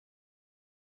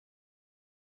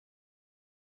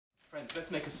Friends,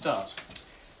 let's make a start.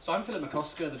 So I'm Philip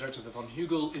McCosker, the director of the von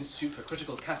Hügel Institute for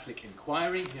Critical Catholic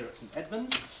Inquiry here at St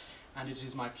Edmund's, and it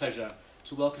is my pleasure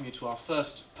to welcome you to our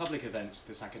first public event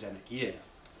this academic year.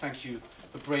 Thank you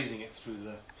for brazing it through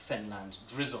the Fenland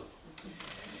drizzle.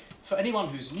 For anyone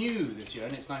who's new this year,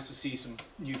 and it's nice to see some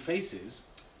new faces,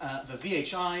 the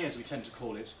VHI, as we tend to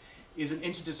call it, is an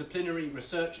interdisciplinary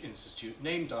research institute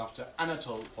named after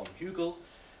Anatol von Hügel,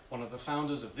 one of the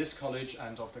founders of this college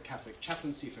and of the Catholic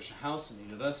chaplaincy Fisher House and the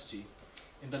university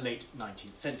in the late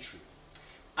 19th century.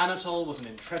 Anatol was an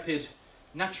intrepid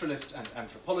naturalist and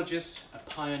anthropologist, a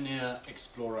pioneer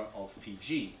explorer of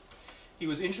Fiji. He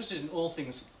was interested in all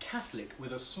things Catholic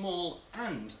with a small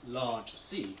and large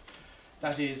C.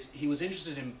 That is, he was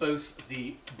interested in both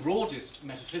the broadest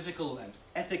metaphysical and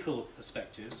ethical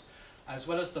perspectives, as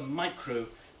well as the micro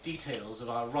details of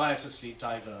our riotously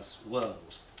diverse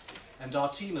world. And our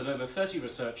team of over 30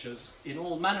 researchers in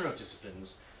all manner of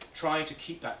disciplines try to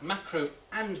keep that macro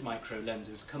and micro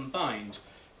lenses combined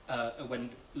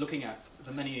when looking at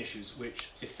the many issues which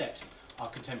beset our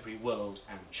contemporary world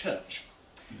and church.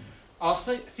 Our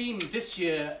theme this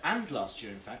year and last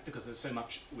year, in fact, because there's so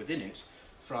much within it,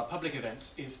 for our public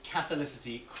events is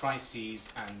Catholicity,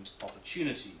 Crises and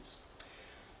Opportunities.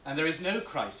 And there is no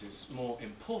crisis more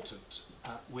important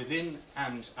within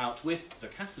and out with the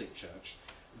Catholic Church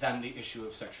than the issue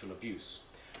of sexual abuse.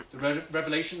 The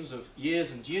revelations of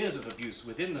years and years of abuse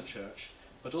within the Church,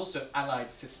 but also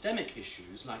allied systemic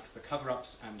issues like the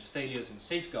cover-ups and failures in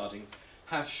safeguarding,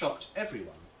 have shocked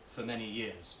everyone for many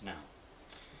years now.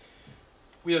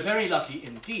 We are very lucky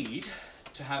indeed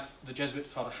to have the Jesuit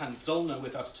Father Hans Zollner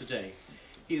with us today.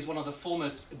 He is one of the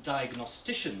foremost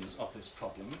diagnosticians of this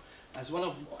problem, as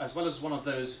well as one of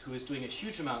those who is doing a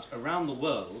huge amount around the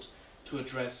world to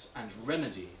address and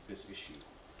remedy this issue.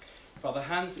 Father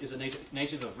Hans is a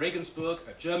native of Regensburg,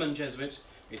 a German Jesuit,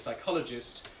 a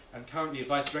psychologist, and currently a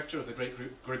vice-rector of the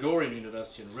Gregorian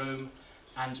University in Rome,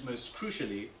 and most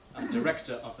crucially, a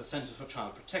director of the Center for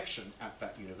Child Protection at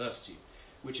that university,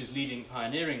 which is leading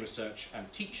pioneering research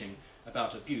and teaching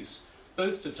about abuse,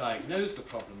 both to diagnose the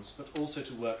problems, but also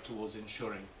to work towards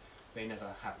ensuring they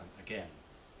never happen again.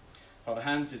 Father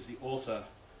Hans is the author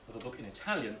of a book in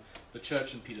Italian, The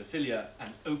Church and Paedophilia,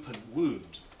 An Open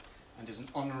Wound, and is an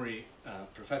honorary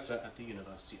professor at the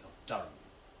University of Durham.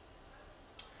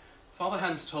 Father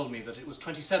Hans told me that it was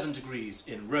 27 degrees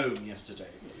in Rome yesterday.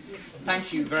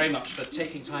 Thank you very much for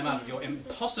taking time out of your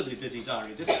impossibly busy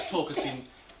diary. This talk has been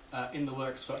in the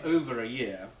works for over a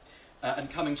year,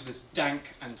 and coming to this dank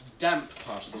and damp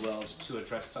part of the world to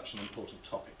address such an important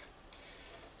topic.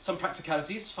 Some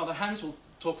practicalities. Father Hans will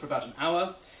talk for about an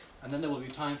hour, and then there will be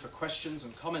time for questions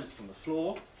and comment from the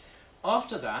floor.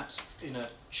 After that, in a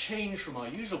change from our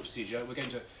usual procedure, we're going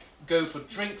to go for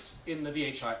drinks in the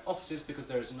VHI offices because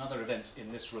there is another event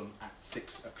in this room at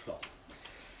 6 o'clock.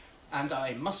 And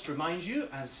I must remind you,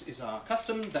 as is our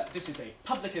custom, that this is a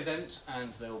public event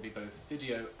and there will be both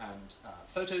video and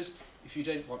photos. If you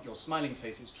don't want your smiling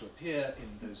faces to appear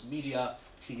in those media,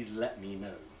 please let me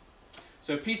know.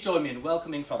 So please join me in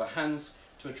welcoming Father Hans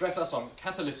to address us on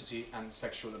Catholicity and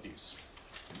sexual abuse.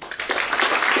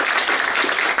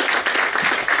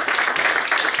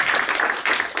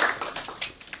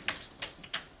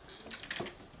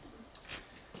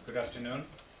 Good afternoon,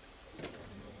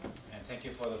 and thank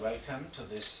you for the welcome to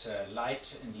this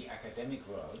light in the academic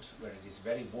world, where it is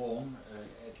very warm,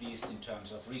 at least in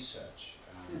terms of research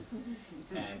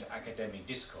and academic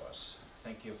discourse.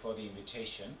 Thank you for the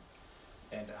invitation,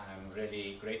 and I'm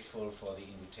really grateful for the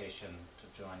invitation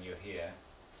to join you here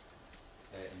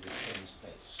in this famous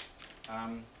place.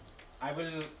 I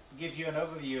will give you an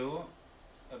overview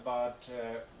about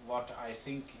what I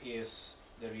think is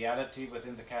the reality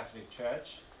within the Catholic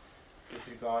Church with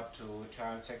regard to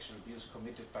child sexual abuse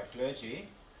committed by clergy.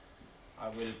 I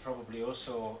will probably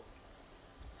also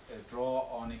draw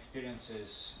on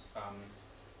experiences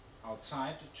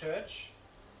outside the church.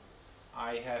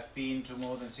 I have been to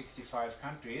more than 65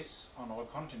 countries on all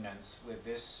continents with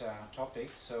this topic,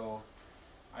 so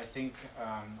I think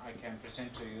I can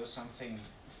present to you something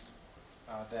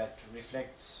that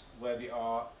reflects where we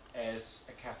are as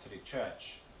a Catholic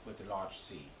Church with a large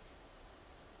C.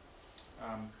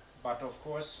 But of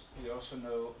course, we also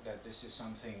know that this is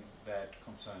something that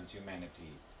concerns humanity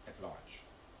at large.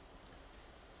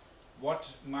 What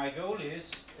my goal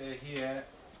is here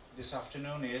this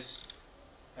afternoon is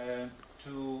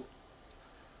to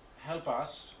help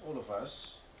us, all of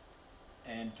us,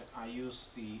 and I use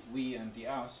the we and the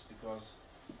us because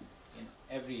in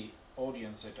every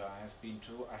audience that I have been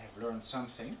to, I have learned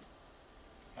something,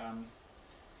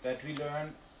 that we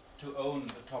learn to own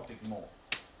the topic more.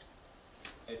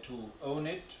 to own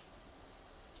it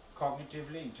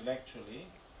cognitively, intellectually,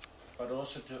 but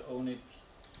also to own it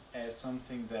as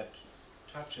something that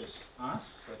touches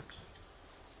us,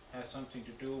 that has something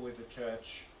to do with the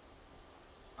Church,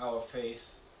 our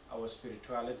faith, our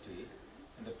spirituality,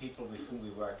 and the people with whom we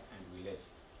work and we live.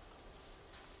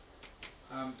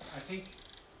 I think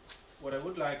what I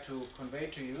would like to convey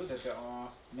to you that there are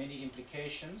many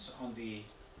implications on the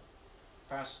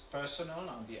personal,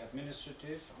 on the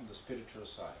administrative, on the spiritual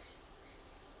side.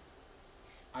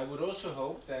 I would also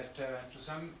hope that to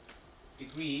some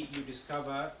degree you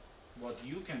discover what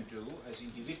you can do as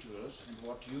individuals and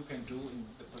what you can do in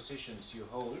the positions you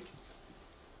hold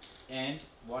and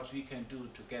what we can do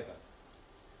together.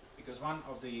 Because one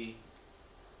of the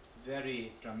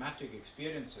very dramatic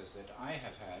experiences that I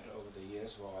have had over the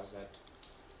years was that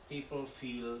people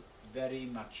feel very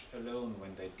much alone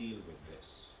when they deal with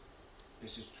this.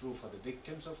 This is true for the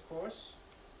victims, of course.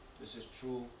 This is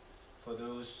true for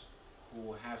those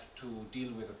who have to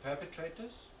deal with the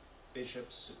perpetrators,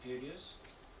 bishops, superiors,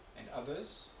 and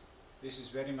others. This is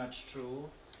very much true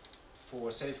for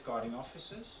safeguarding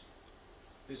officers.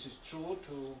 This is true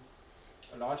to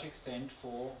a large extent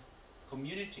for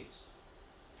communities,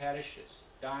 parishes,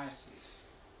 dioceses.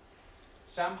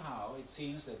 Somehow it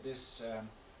seems that this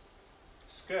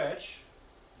scourge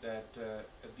that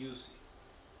abuse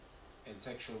and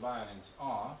sexual violence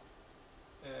are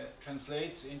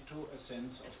translates into a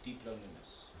sense of deep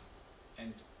loneliness.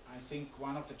 And I think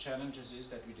one of the challenges is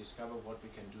that we discover what we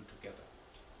can do together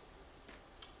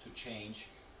to change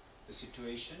the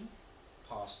situation,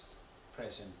 past,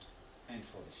 present, and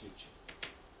for the future.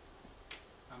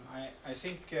 I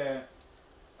think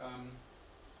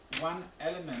one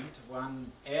element,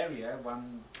 one area,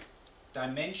 one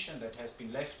dimension that has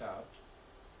been left out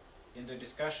in the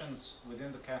discussions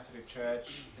within the Catholic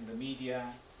Church, in the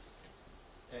media,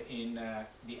 in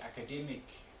the academic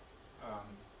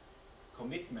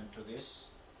commitment to this,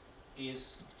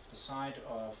 is the side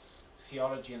of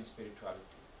theology and spirituality.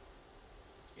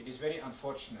 It is very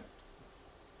unfortunate,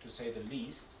 to say the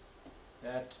least,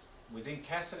 that within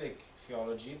Catholic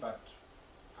theology, but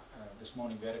this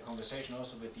morning we had a conversation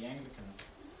also with the Anglican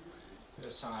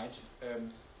side,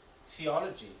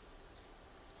 theology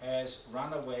has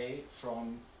run away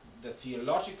from the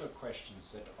theological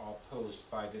questions that are posed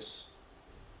by this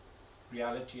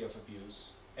reality of abuse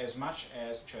as much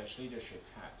as church leadership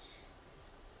has.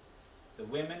 The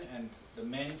women and the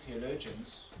men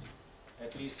theologians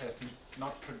at least have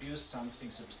not produced something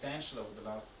substantial over the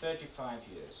last 35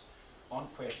 years on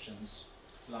questions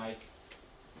like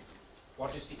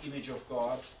what is the image of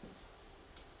God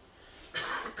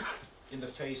in the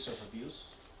face of abuse?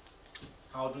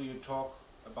 How do you talk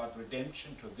about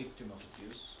redemption to a victim of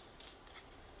abuse?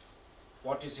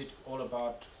 What is it all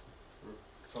about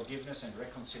forgiveness and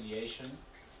reconciliation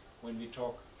when we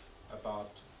talk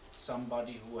about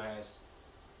somebody who has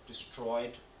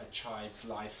destroyed a child's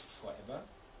life forever?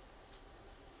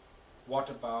 What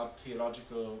about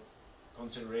theological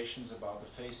considerations about the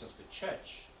face of the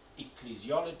church,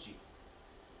 ecclesiology,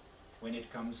 when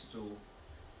it comes to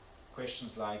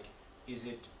questions like, is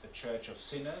it a church of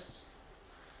sinners?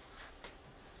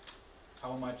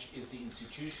 How much is the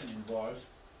institution involved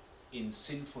in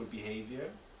sinful behavior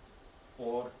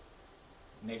or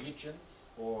negligence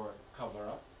or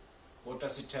cover-up? What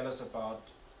does it tell us about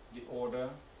the order,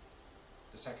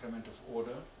 the sacrament of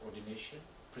order, ordination,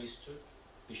 priesthood,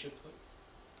 bishophood?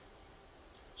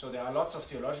 So there are lots of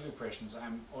theological questions.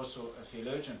 I'm also a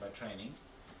theologian by training,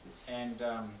 and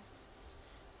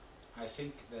I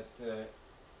think that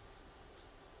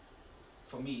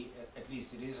for me, at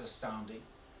least, it is astounding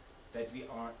that we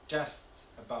are just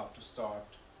about to start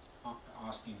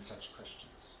asking such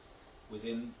questions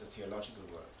within the theological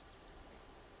world.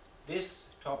 This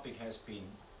topic has been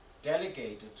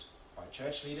delegated by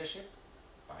church leadership,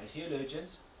 by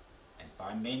theologians, and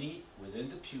by many within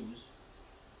the pews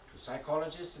to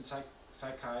psychologists and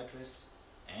psychiatrists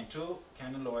and to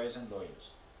canon lawyers and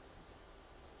lawyers.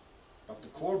 But the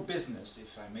core business,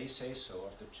 if I may say so,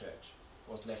 of the church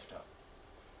was left out.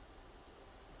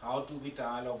 How do we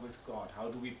dialogue with God? How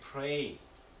do we pray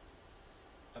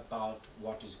about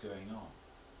what is going on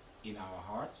in our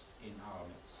hearts, in our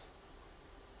midst?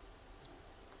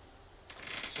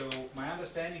 So my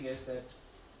understanding is that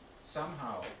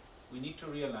somehow we need to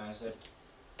realize that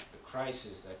the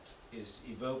crisis that is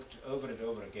evoked over and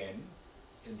over again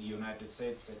in the United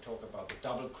States, they talk about the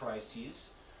double crises,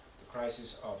 the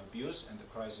crisis of abuse and the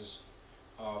crisis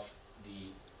of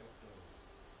the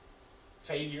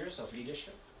failures of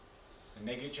leadership, the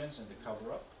negligence and the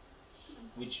cover-up,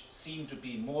 which seem to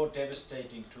be more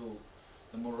devastating to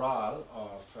the morale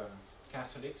of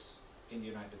Catholics in the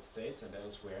United States and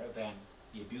elsewhere than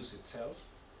the abuse itself.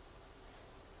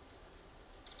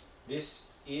 This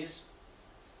is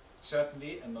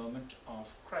certainly a moment of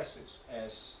crisis.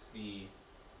 As the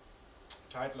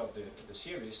title of the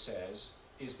series says,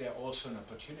 is there also an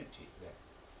opportunity there?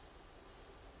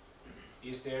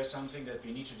 Is there something that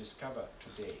we need to discover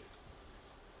today?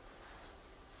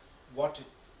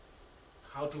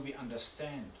 How do we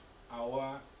understand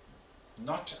our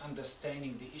not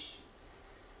understanding the issue?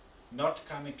 Not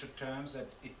coming to terms that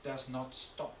it does not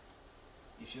stop.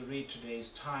 If you read today's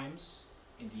Times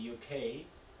in the UK,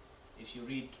 if you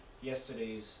read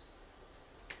yesterday's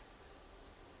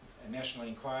National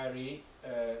Inquiry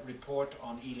report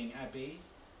on Ealing Abbey,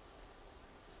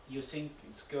 you think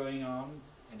it's going on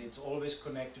and it's always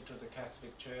connected to the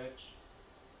Catholic Church.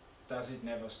 Does it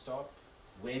never stop?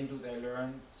 When do they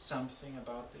learn something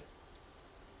about it?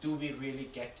 Do we really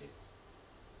get it?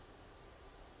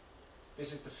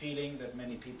 This is the feeling that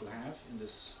many people have in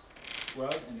this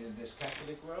world and in this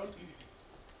Catholic world.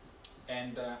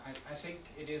 And I think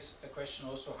it is a question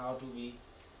also, how do we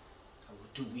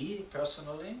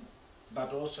personally,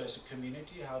 but also as a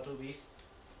community, how do we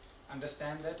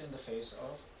understand that in the face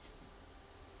of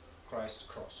Christ's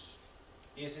cross?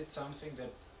 Is it something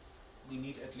that we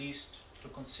need at least to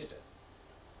consider?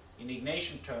 In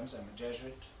Ignatian terms, I'm a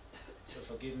Jesuit, so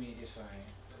forgive me if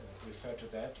I refer to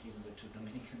that, even the two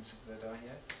Dominicans that are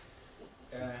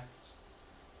here.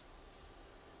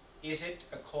 Is it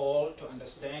a call to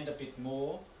understand a bit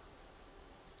more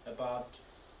about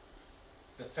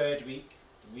the third week,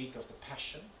 the week of the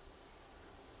Passion,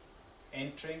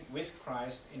 entering with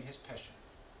Christ in his Passion,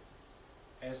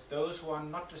 as those who are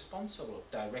not responsible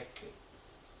directly?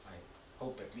 I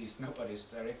hope at least nobody is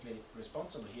directly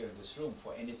responsible here in this room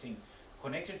for anything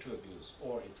connected to abuse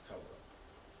or its cover-up,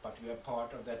 but we are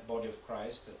part of that body of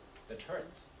Christ that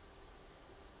hurts.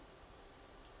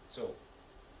 So,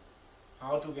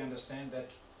 how do we understand that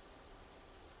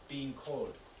being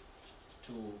called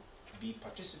to be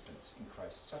participants in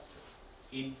Christ's suffering,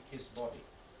 in his body,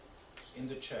 in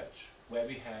the church, where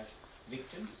we have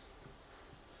victims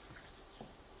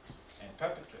and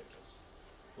perpetrators,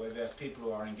 where we have people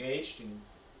who are engaged in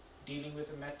dealing with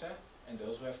the matter and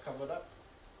those who have covered up,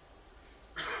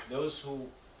 those who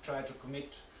try to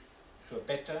commit to a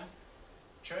better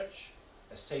church,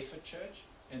 a safer church,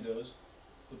 and those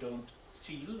who don't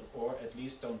feel or at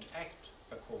least don't act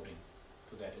according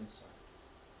to that insight.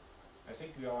 I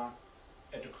think we are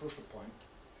at a crucial point,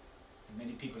 and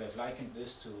many people have likened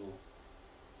this to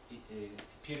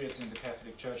periods in the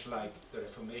Catholic Church like the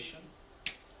Reformation,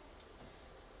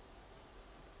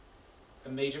 a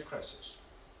major crisis,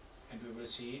 and we will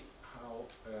see how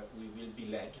we will be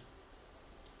led,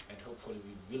 and hopefully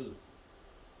we will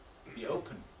be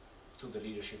open to the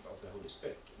leadership of the Holy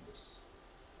Spirit in this,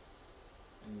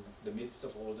 in the midst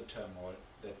of all the turmoil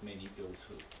that many go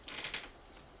through.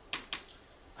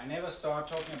 I never start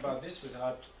talking about this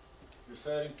without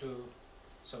referring to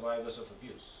survivors of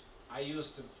abuse. I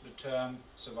use the term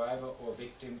survivor or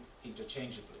victim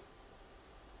interchangeably,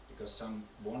 because some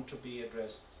want to be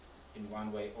addressed in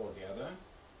one way or the other.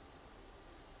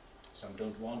 Some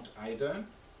don't want either,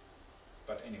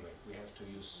 but anyway, we have to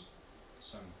use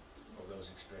some of those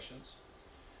expressions.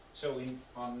 So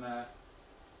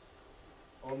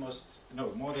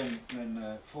more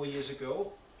than 4 years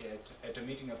ago, at a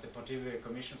meeting of the Pontifical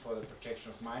Commission for the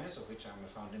Protection of Minors, of which I'm a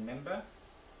founding member,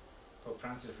 Pope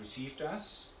Francis received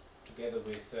us, together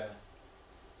with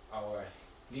our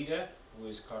leader, who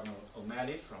is Cardinal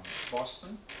O'Malley from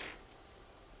Boston,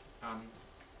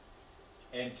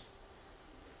 and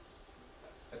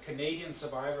a Canadian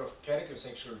survivor of clerical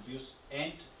sexual abuse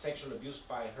and sexual abuse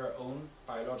by her own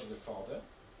biological father,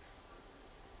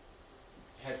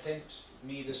 had sent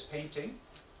me this painting,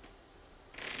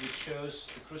 which shows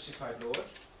the crucified Lord.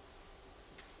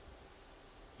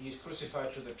 He is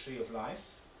crucified to the tree of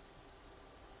life,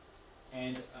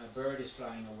 and a bird is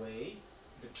flying away.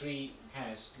 The tree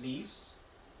has leaves,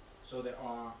 so there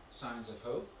are signs of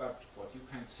hope, but what you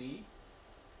can see,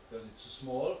 because it's so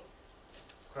small,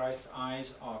 Christ's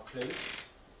eyes are closed,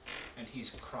 and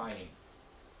he's crying.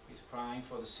 He's crying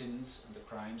for the sins and the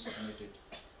crimes committed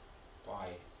by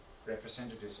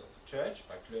representatives of the church,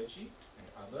 by clergy and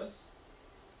others,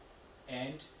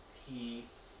 and he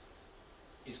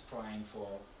is crying for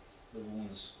the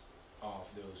wounds of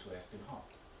those who have been harmed.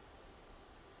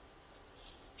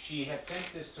 She had sent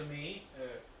this to me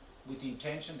with the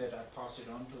intention that I pass it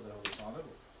on to the Holy Father,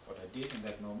 what I did in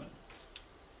that moment.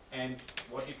 And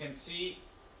what you can see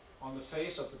on the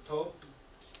face of the Pope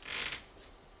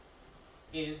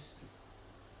is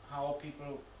how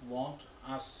people want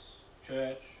us,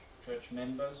 church, church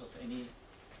members of any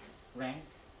rank.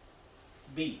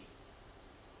 B,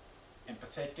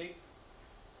 empathetic,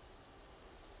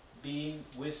 being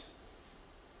with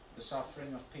the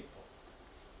suffering of people,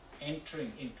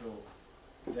 entering into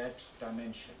that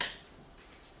dimension.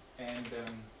 And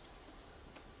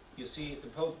you see, the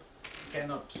Pope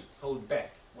cannot hold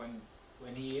back. When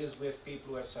he is with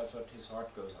people who have suffered, his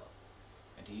heart goes out.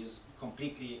 And he is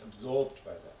completely absorbed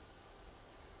by that.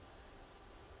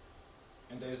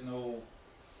 And there is no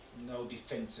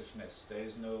defensiveness, there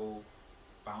is no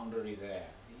boundary there.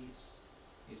 He's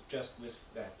just with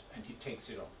that, and he takes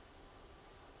it on.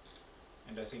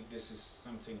 And I think this is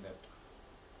something that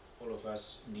all of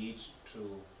us need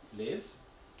to live,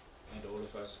 and all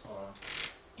of us are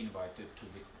invited to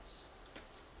witness.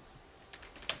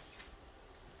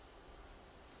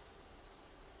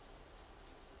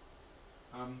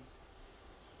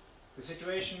 The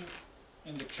situation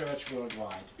in the church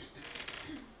worldwide.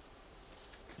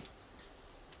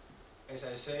 As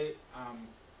I say,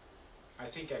 I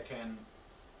think I can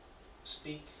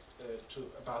speak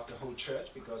about the whole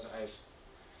church, because I've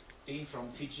been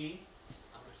from Fiji,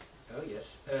 oh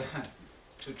yes,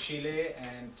 to Chile,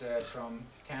 and from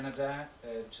Canada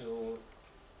to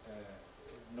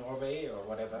Norway or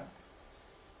whatever.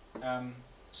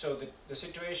 So the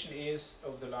situation is,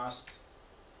 of the last,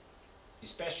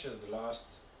 especially the last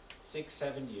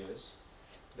 6-7 years,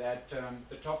 that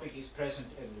the topic is present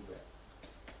everywhere.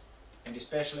 And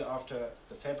especially after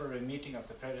the February meeting of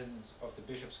the presidents of the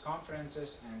bishops'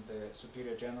 conferences and the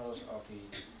superior generals of the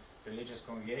religious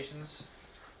congregations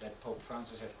that Pope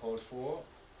Francis had called for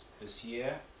this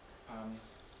year,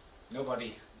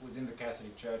 nobody within the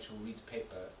Catholic Church who reads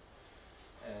paper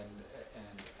and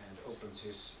opens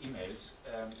his emails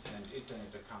and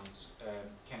internet accounts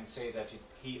can say that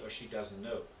he or she doesn't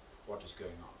know what is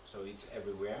going on. So it's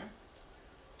everywhere.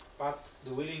 But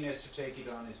the willingness to take it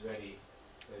on is very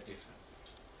different.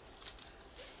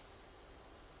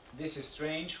 This is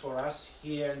strange for us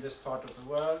here in this part of the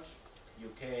world,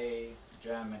 UK,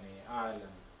 Germany,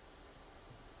 Ireland,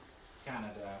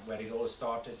 Canada, where it all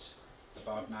started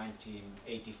about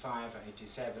 1985 or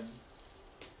 87,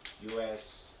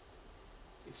 US.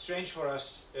 It's strange for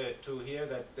us to hear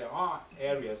that there are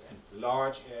areas, and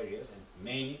large areas, and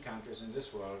many countries in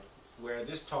this world where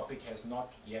this topic has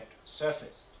not yet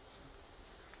surfaced.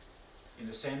 In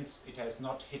the sense, it has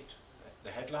not hit the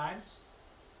headlines.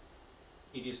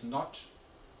 It is not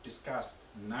discussed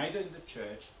neither in the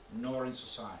church nor in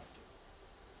society.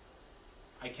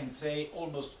 I can say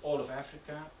almost all of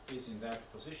Africa is in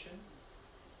that position.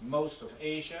 Most of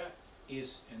Asia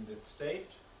is in that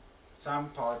state. Some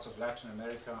parts of Latin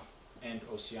America and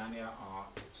Oceania are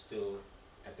still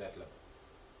at that level.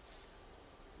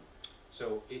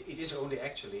 So it is only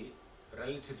actually a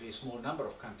relatively small number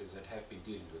of countries that have been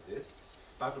dealing with this.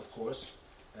 But of course,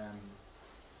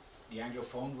 the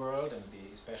Anglophone world and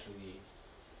especially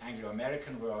the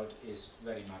Anglo-American world is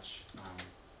very much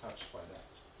touched by that.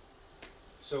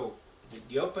 So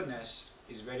the openness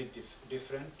is very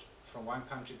different from one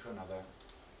country to another.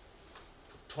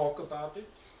 To talk about it,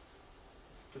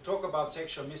 to talk about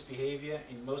sexual misbehavior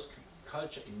in most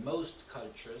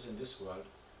cultures in this world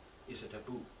is a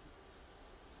taboo.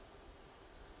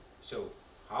 So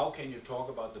how can you talk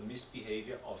about the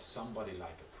misbehavior of somebody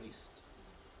like a priest?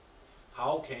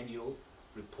 How can you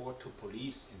report to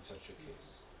police in such a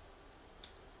case?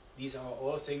 These are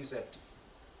all things that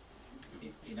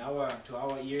to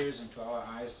our ears and to our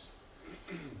eyes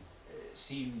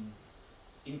seem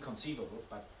inconceivable,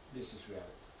 but this is reality.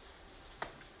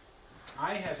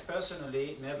 I have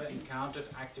personally never encountered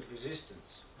active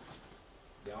resistance.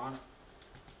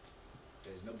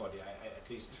 There's nobody, at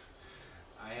least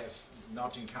I have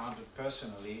not encountered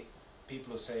personally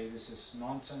people who say this is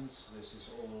nonsense, this is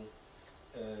all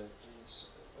is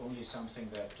only something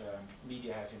that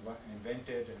media have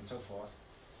invented and so forth,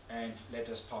 and let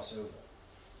us pass over.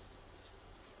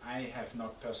 I have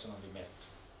not personally met.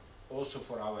 Also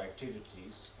for our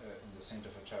activities in the Center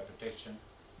for Child Protection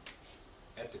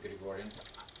at the Gregorian,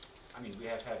 I mean, we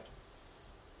have had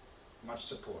much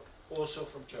support, also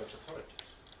from church authorities.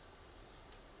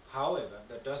 However,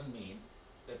 that doesn't mean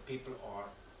that people are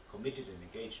committed and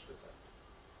engaged with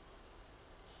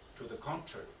that. To the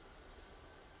contrary,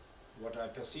 what I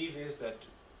perceive is that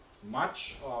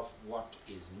much of what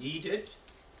is needed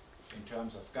in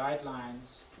terms of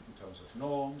guidelines, in terms of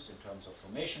norms, in terms of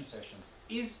formation sessions,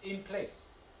 is in place.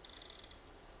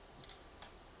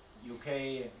 UK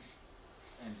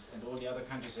and all the other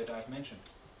countries that I've mentioned.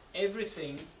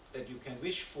 Everything that you can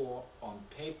wish for on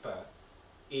paper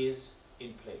is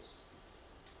in place.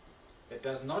 That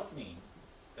does not mean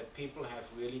that people have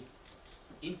really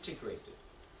integrated,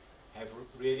 have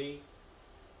really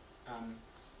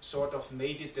sort of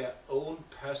made it their own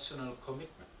personal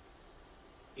commitment.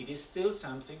 It is still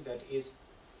something that is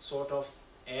sort of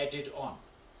added on,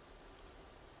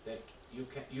 that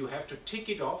you have to tick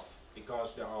it off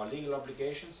because there are legal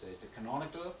obligations, there's the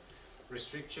canonical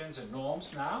restrictions and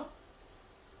norms now,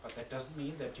 but that doesn't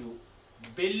mean that you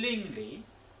willingly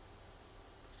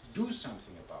do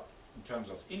something about it in terms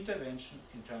of intervention,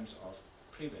 in terms of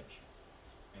prevention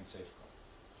and safeguard.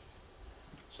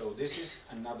 So this is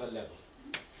another level.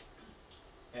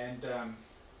 And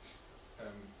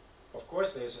of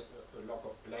course there's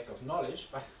a lack of knowledge,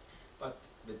 but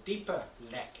the deeper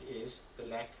lack is the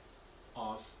lack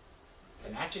of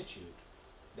an attitude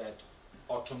that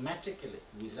automatically,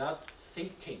 without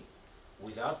thinking,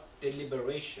 without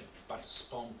deliberation, but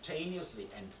spontaneously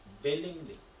and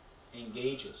willingly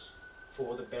engages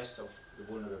for the best of the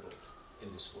vulnerable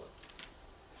in this world.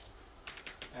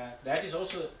 That is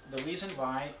also the reason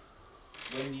why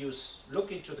when you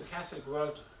look into the Catholic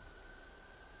world,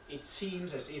 it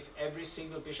seems as if every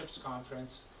single bishops'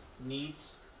 conference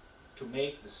needs to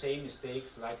make the same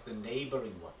mistakes like the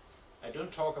neighboring one. I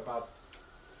don't talk about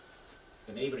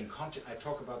the neighboring continent, I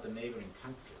talk about the neighboring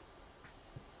country.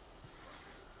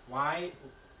 Why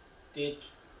did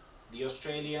the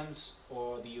Australians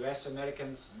or the US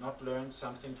Americans not learn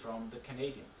something from the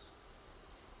Canadians?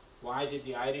 Why did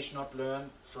the Irish not learn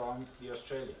from the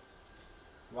Australians?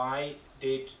 Why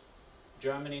did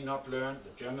Germany not learn,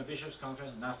 the German Bishops'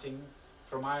 Conference, nothing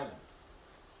from Ireland?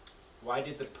 Why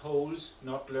did the Poles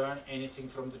not learn anything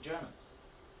from the Germans?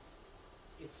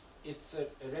 It's a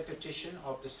repetition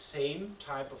of the same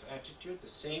type of attitude, the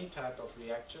same type of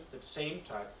reaction, the same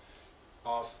type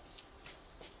of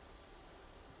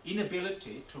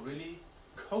inability to really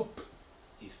cope,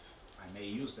 if I may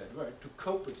use that word, to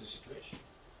cope with the situation.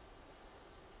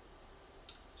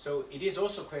 So it is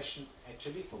also a question,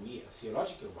 actually, for me, a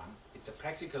theological one. It's a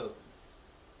practical,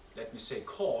 let me say,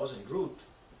 cause and root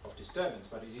of disturbance,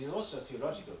 but it is also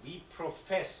theological. We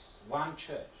profess one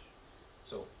church.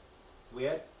 So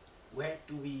where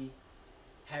do we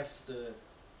have the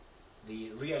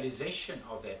realization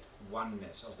of that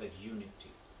oneness, of that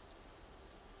unity,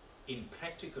 in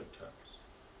practical terms?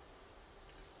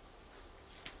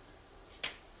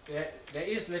 There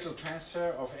is little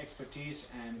transfer of expertise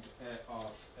and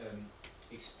of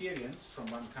experience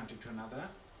from one country to another.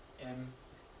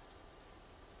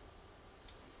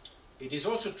 It is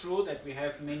also true that we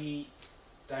have many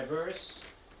diverse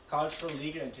cultural,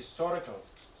 legal and historical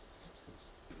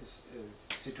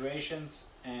situations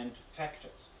and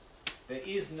factors. There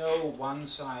is no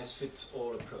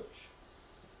one-size-fits-all approach.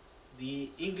 The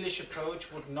English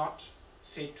approach would not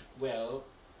fit well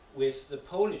with the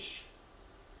Polish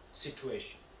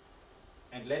situation,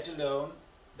 and let alone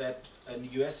that a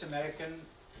US-American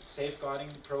safeguarding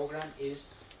program is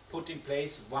put in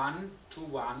place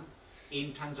one-to-one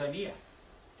in Tanzania.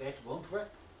 That won't work.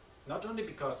 Not only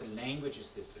because the language is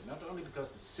different, not only because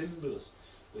the symbols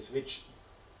with which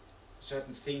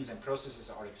certain things and processes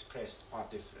are expressed are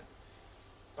different,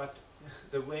 but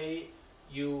the way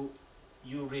you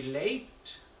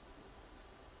relate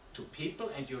to people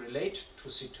and you relate to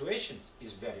situations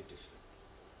is very different.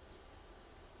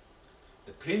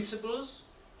 The principles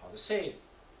are the same,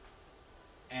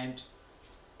 and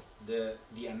the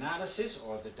analysis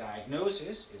or the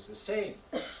diagnosis is the same.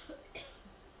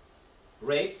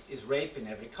 Rape is rape in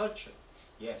every culture,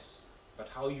 yes, but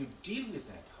how you deal with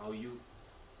that, how you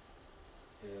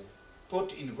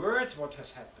put in words what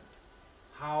has happened,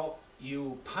 how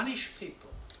you punish people,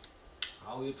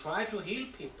 how you try to heal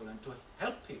people and to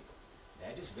help people,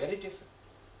 that is very different.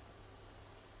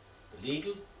 The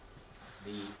legal,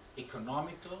 the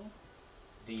economical,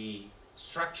 the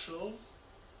structural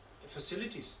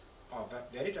facilities are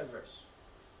very diverse.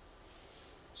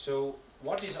 So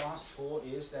what is asked for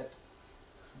is that,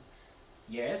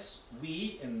 yes,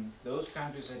 we in those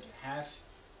countries that have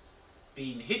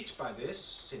been hit by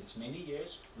this since many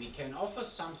years, we can offer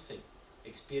something,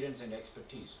 experience and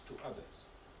expertise, to others.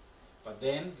 But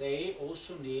then they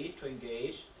also need to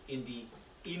engage in the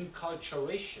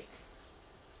inculturation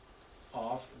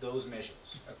of those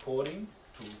measures according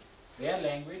to their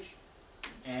language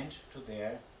and to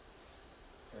their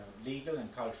legal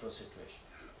and cultural situation.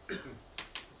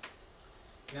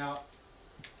 Now,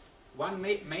 one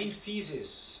main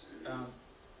thesis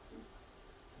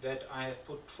that I have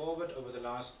put forward over the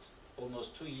last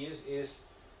almost 2 years is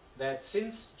that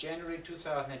since January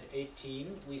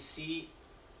 2018 we see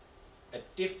a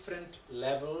different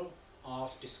level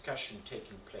of discussion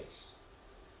taking place.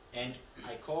 And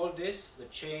I call this the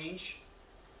change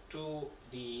to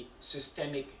the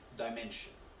systemic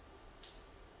dimension.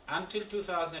 Until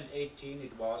 2018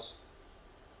 it was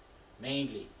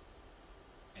mainly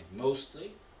and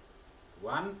mostly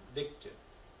one victim,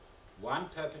 one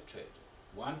perpetrator,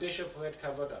 one bishop who had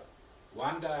covered up,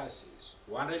 one diocese,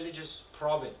 one religious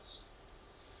province,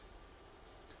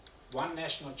 one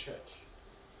national church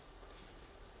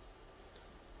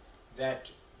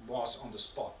that was on the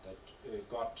spot, that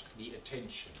got the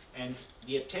attention. And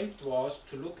the attempt was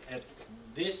to look at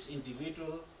this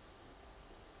individual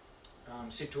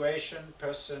situation,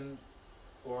 person,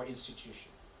 or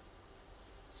institution.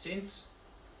 Since,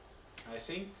 I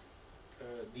think,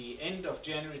 the end of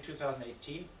January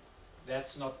 2018,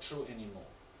 that's not true anymore.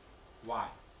 Why?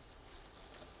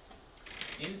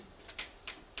 In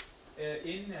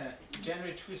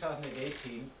January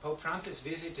 2018, Pope Francis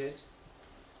visited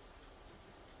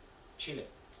Chile.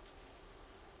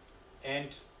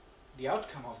 And the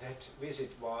outcome of that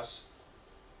visit was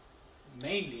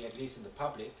mainly, at least in the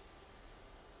public,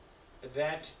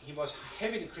 that he was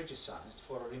heavily criticized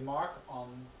for a remark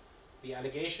on the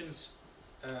allegations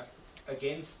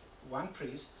against one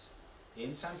priest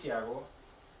in Santiago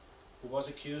who was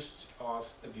accused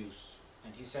of abuse.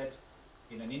 And he said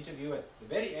in an interview at the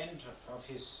very end of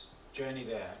his journey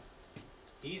there,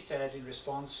 he said in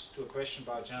response to a question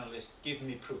by a journalist, "Give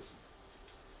me proof."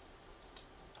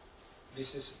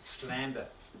 This is slander,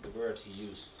 the word he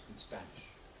used in Spanish.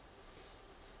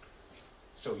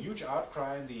 So huge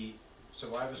outcry in the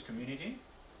survivors community.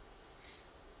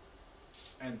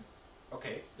 And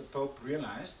okay, the Pope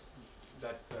realized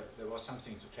that there was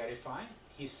something to clarify.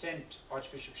 He sent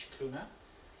Archbishop Scicluna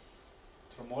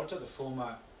from Malta, the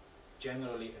former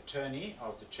generally attorney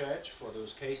of the church for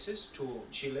those cases, to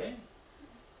Chile,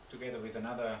 together with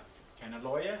another canon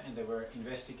lawyer, and they were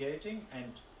investigating,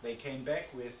 and they came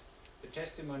back with the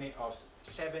testimony of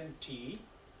 70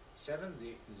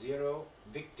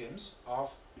 victims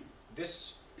of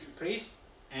this priest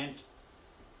and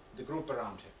the group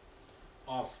around him,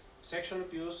 of sexual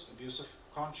abuse, abuse of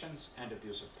conscience, and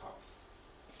abuse of power.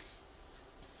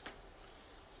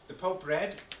 The Pope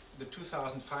read the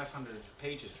 2,500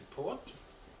 pages report,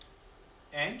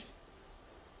 and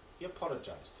he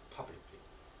apologized publicly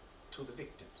to the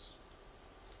victims.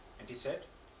 And he said,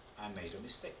 "I made a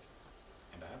mistake,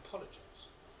 and I apologize."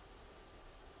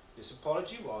 This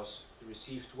apology was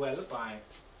received well by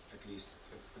at least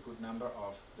a good number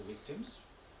of the victims,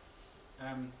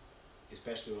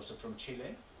 especially also from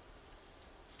Chile.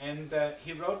 And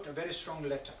he wrote a very strong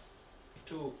letter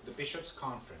to the Bishops'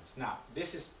 Conference. Now,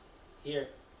 this is, here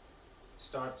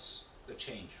starts the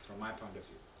change from my point of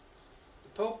view. The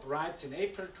Pope writes in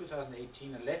April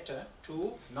 2018 a letter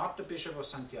to not the Bishop of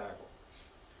Santiago,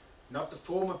 not the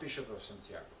former Bishop of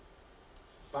Santiago,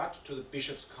 but to the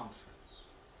Bishops' Conference.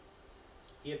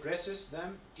 He addresses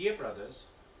them, "Dear brothers,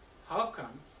 how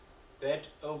come that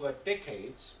over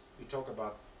decades, we talk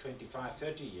about 25,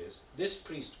 30 years, this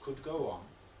priest could go on,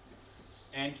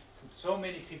 and so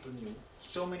many people knew,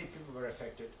 so many people were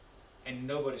affected, and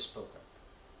nobody spoke up?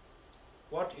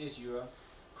 What is your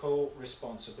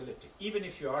co-responsibility? Even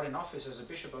if you are in office as a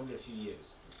bishop only a few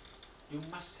years, you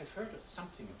must have heard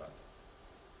something about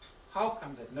it. How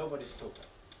come that nobody spoke up?"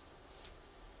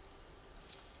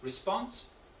 Response,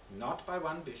 not by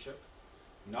one bishop,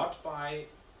 not by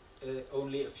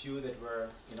only a few that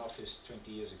were in office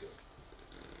 20 years ago.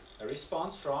 A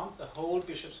response from the whole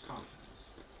Bishops' Conference.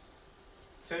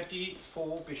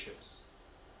 34 bishops,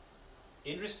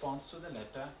 in response to the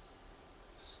letter,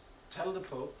 tell the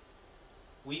Pope,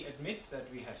 "We admit that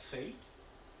we have failed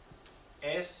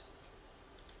as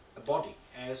a body,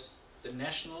 as the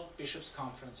National Bishops'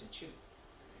 Conference in Chile,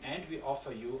 and we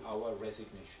offer you our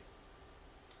resignation."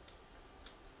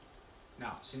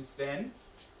 Now, since then,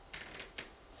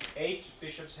 8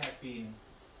 bishops have been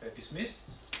dismissed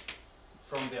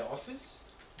from their office,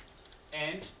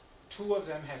 and 2 of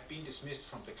them have been dismissed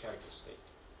from the clerical state.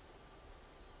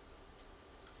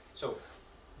 So,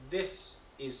 this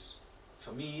is,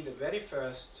 for me, the very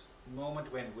first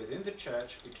moment when within the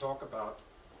Church we talk about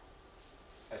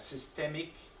a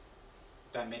systemic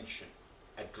dimension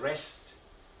addressed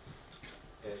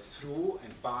through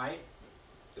and by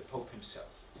the Pope himself.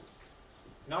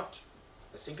 Not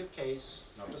a single case,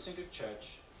 not a single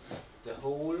church, the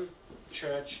whole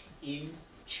church in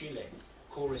Chile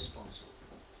co-responsible.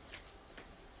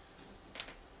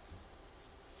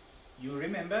 You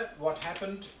remember what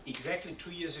happened exactly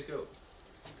 2 years ago.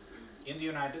 In the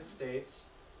United States,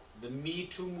 the Me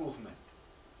Too movement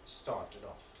started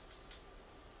off.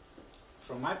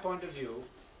 From my point of view,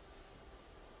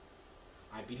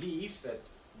 I believe that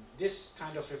this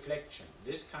kind of reflection,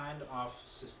 this kind of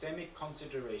systemic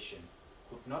consideration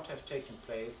could not have taken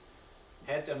place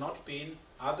had there not been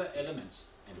other elements,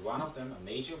 and one of them, a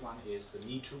major one, is the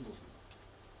Me Too movement,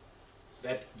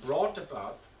 that brought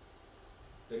about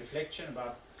the reflection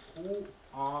about who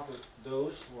are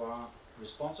those who are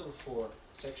responsible for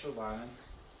sexual violence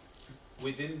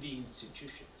within the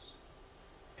institutions,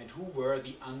 and who were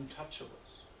the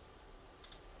untouchables.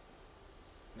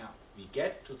 Now, we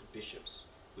get to the bishops,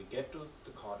 we get to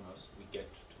the cardinals, we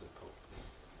get to the Pope.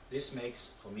 This makes,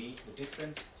 for me, the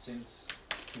difference since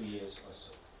 2 years or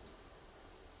so.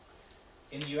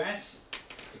 In the US,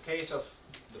 the case of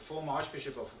the former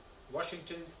Archbishop of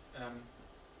Washington,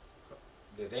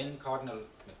 the then Cardinal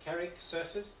McCarrick,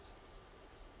 surfaced.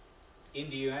 In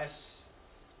the US,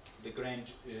 the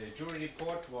grand jury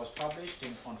report was published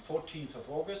on 14th of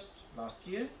August last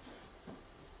year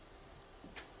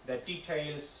that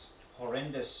details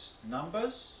horrendous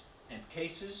numbers and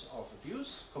cases of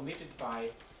abuse committed by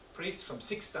priests from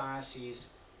 6 dioceses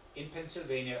in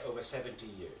Pennsylvania over 70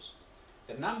 years.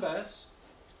 The numbers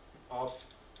of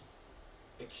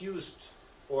accused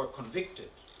or convicted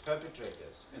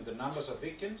perpetrators and the numbers of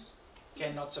victims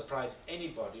cannot surprise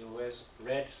anybody who has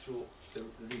read through the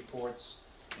reports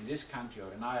in this country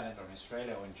or in Ireland or in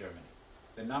Australia or in Germany.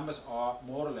 The numbers are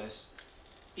more or less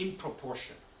in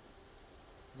proportion.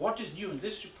 What is new in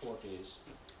this report is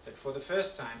that for the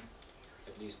first time,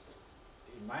 at least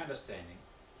in my understanding,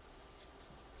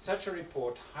 such a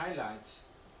report highlights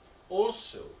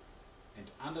also and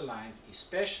underlines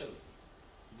especially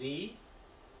the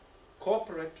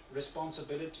corporate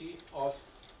responsibility of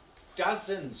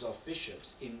dozens of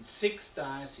bishops in 6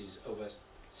 dioceses over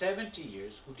 70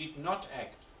 years who did not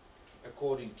act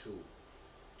according to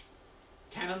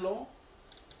canon law,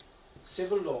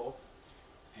 civil law,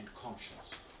 and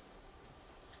conscience,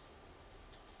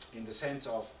 in the sense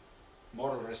of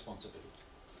moral responsibility.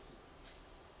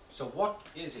 So what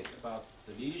is it about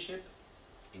the leadership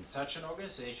in such an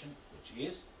organization, which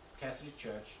is Catholic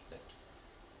Church, that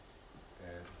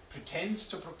pretends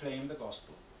to proclaim the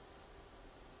gospel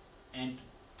and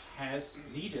has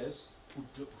leaders who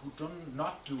do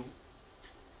not do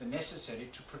the necessary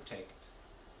to protect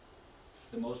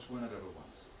the most vulnerable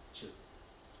ones, children?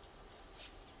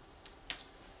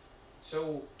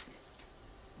 So,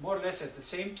 more or less at the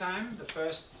same time, the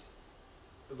first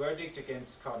verdict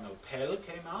against Cardinal Pell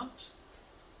came out,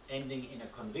 ending in a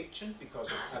conviction because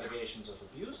of allegations of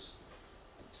abuse.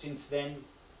 Since then,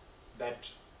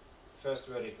 that first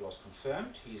verdict was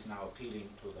confirmed. He is now appealing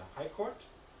to the High Court.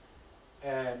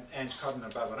 And Cardinal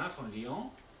Barbarin from Lyon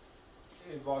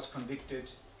was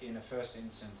convicted in a first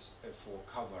instance for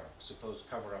supposed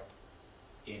cover-up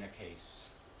in a case.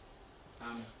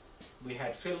 We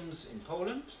had films in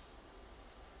Poland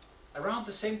around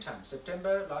the same time,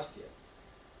 September last year.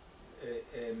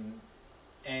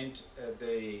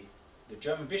 The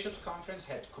German Bishops' Conference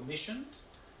had commissioned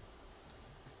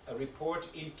a report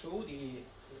into the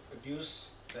abuse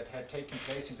that had taken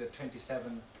place in the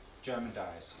 27 German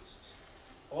dioceses.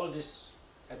 All this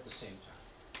at the same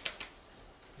time.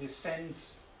 This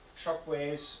sends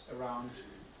shockwaves around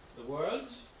the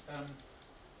world.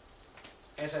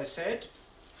 As I said,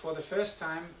 for the first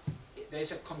time,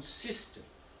 there's a consistent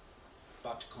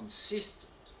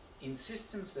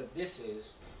insistence that this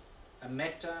is a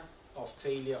matter of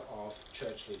failure of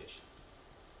church leadership.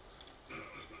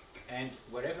 And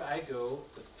wherever I go,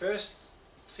 the first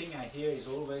thing I hear is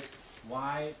always,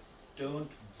 why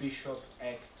don't bishops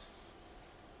act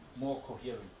more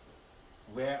coherently?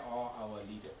 Where are our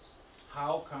leaders?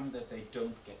 How come that they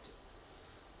don't get it?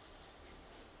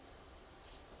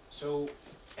 So,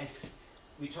 and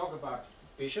we talk about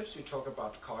bishops, we talk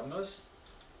about cardinals.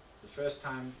 The first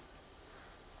time,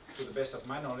 to the best of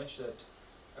my knowledge, that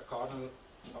a cardinal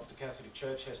of the Catholic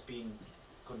Church has been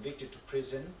convicted to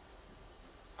prison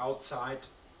outside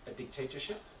a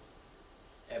dictatorship,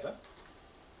 ever.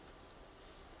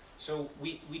 So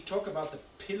we talk about the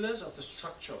pillars of the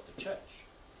structure of the church,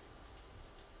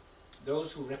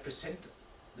 those who represent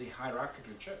the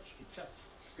hierarchical church itself.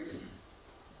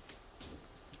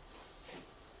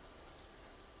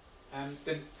 And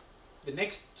then the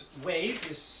next wave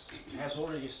has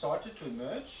already started to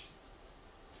emerge,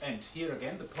 and here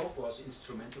again the Pope was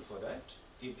instrumental for that.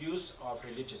 The abuse of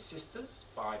religious sisters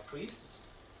by priests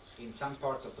in some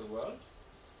parts of the world,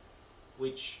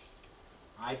 which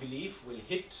I believe will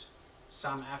hit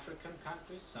some African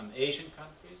countries, some Asian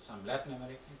countries, some Latin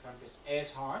American countries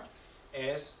as hard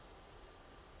as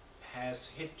has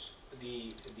hit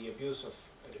the abuse of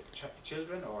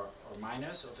children or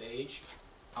minors of age,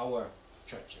 our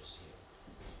churches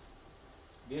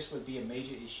here. this will be a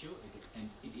major issue, and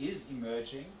it is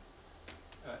emerging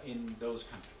in those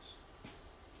countries.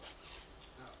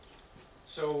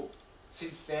 So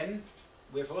since then,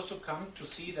 we have also come to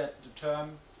see that the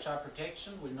term child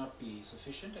protection will not be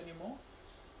sufficient anymore.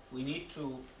 We need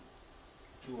to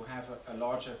have a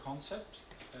larger concept,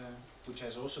 which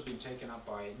has also been taken up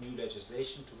by new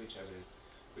legislation, to which I will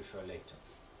refer later.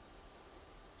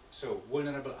 So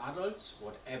vulnerable adults,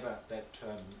 whatever that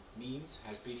term means,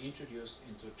 has been introduced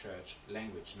into church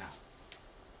language now.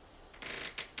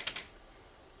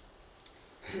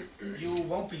 You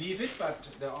won't believe it, but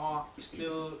there are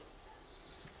still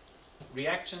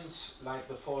reactions like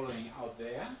the following out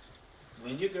there.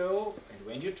 When you go and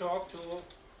when you talk to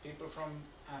people from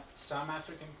some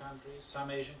African countries, some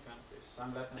Asian countries,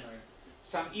 some Latin American,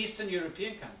 some Eastern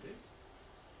European countries,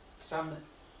 some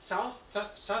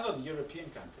Southern European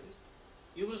countries,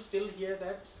 you will still hear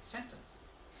that sentence.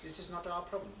 This is not our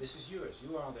problem, this is yours.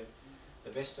 You are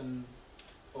the Western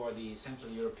or the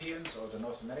Central Europeans or the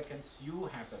North Americans, you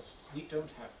have that. We don't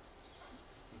have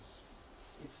it.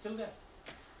 It's still there.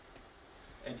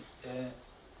 And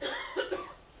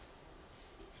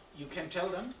you can tell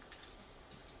them,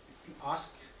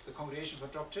 ask the Congregation for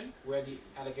Doctrine where the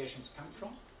allegations come from.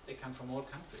 They come from all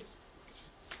countries.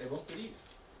 They won't believe,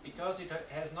 because it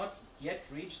has not yet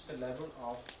reached the level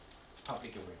of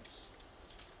public awareness,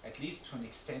 at least to an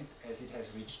extent as it has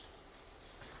reached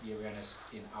the awareness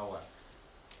in our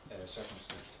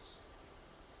circumstances.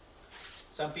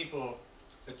 Some people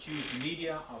accuse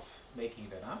media of making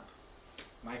that up.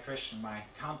 My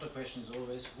counter question is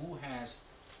always, who has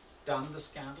done the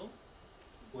scandal?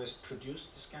 Who has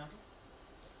produced the scandal?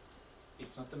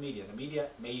 It's not the media. The media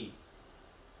may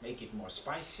make it more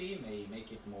spicy, may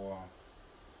make it more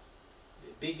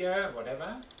bigger,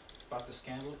 whatever, but the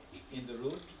scandal in the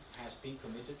root has been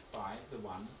committed by the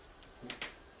one who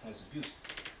has abused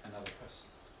another person.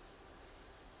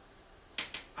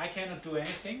 I cannot do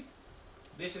anything.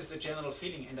 This is the general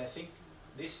feeling, and I think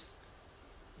this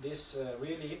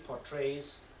really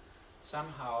portrays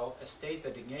somehow a state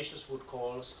that Ignatius would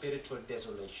call spiritual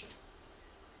desolation.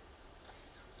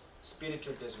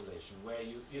 Spiritual desolation, where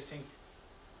you think,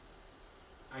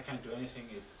 I can't do anything,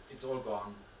 it's all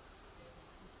gone.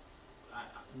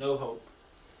 No hope,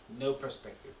 no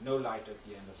perspective, no light at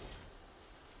the end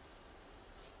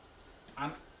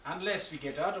of it. Unless we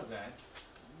get out of that,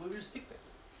 we will stick there.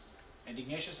 And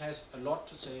Ignatius has a lot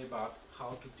to say about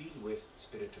how to deal with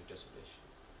spiritual desolation.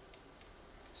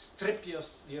 Strip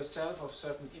yourself of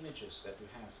certain images that you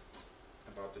have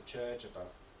about the church,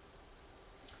 about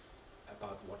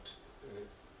what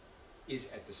is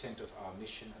at the center of our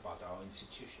mission, about our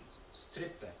institutions.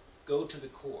 Strip that. Go to the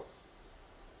core.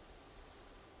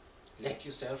 Let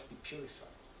yourself be purified.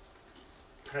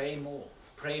 Pray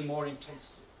more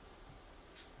intensely.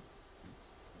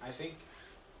 I think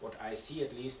what I see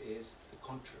at least is the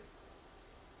contrary.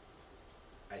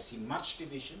 I see much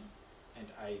division, and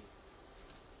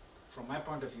from my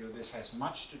point of view, this has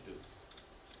much to do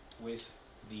with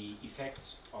the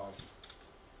effects of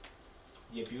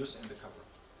the abuse and the cover-up.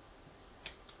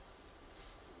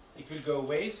 It will go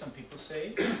away, some people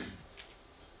say.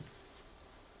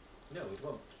 No, it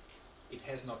won't. It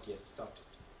has not yet started.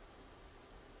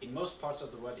 In most parts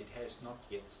of the world, it has not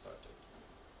yet started.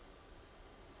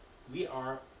 We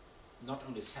are not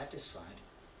only satisfied,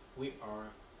 we are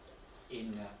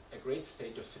in a great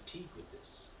state of fatigue with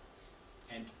this.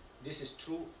 And this is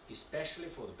true especially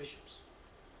for the bishops.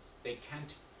 They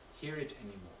can't hear it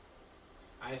anymore.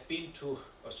 I've been to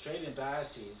Australian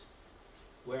dioceses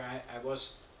where I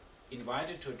was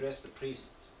invited to address the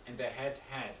priests, and they had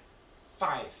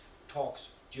 5 talks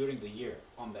during the year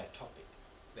on that topic.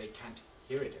 They can't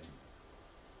hear it anymore.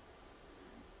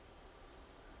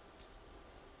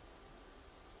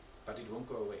 But it won't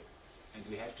go away. And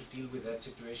we have to deal with that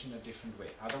situation in a different way.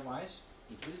 Otherwise,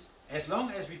 it will, as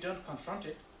long as we don't confront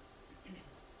it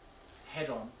head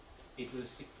on, it will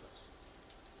stick to us.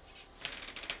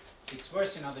 It's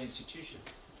worse in other institutions.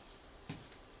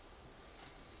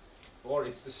 Or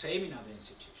it's the same in other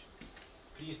institutions.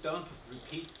 Please don't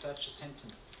repeat such a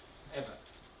sentence ever.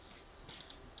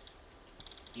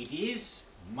 It is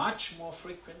much more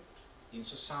frequent in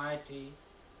society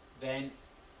than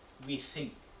we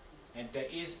think. And there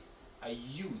is a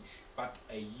huge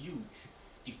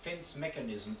defense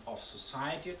mechanism of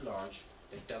society at large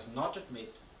that does not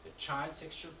admit that child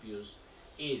sexual abuse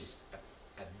is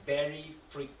a very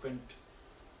frequent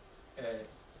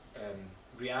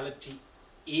reality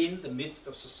in the midst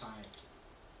of society.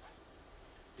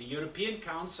 The European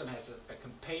Council has a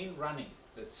campaign running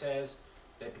that says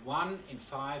that 1 in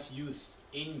 5 youth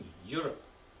in Europe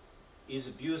is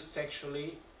abused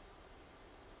sexually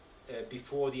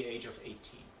before the age of 18.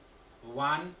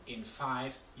 1 in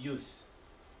 5 youth.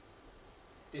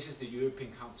 This is the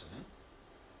European Council.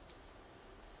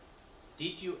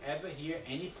 Did you ever hear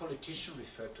any politician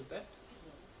refer to that?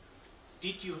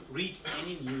 Did you read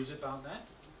any news about that?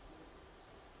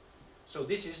 So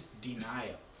this is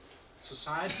denial.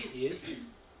 Society is,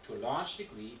 to a large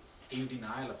degree, in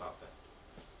denial about that.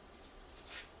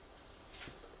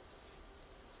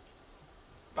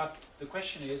 But the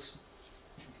question is,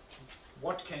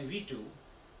 what can we do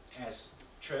as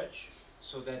church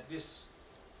so that this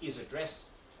is addressed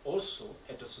also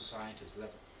at the society's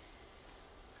level?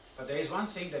 But there is one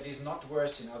thing that is not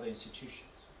worse in other institutions,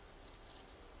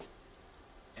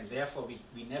 and therefore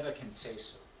we never can say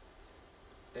so.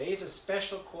 There is a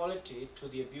special quality to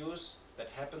the abuse that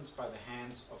happens by the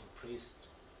hands of a priest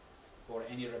or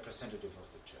any representative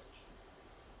of the church.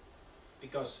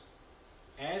 Because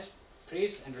as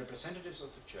priests and representatives of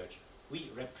the church,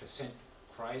 we represent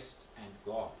Christ and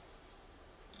God.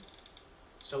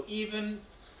 So even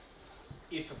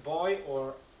if a boy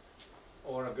or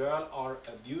a girl are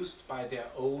abused by their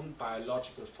own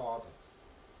biological father,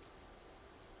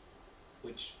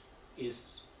 which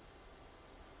is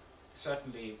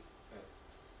certainly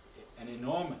an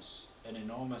enormous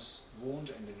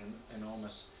wound and an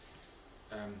enormous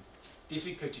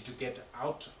difficulty to get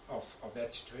out of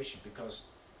that situation, because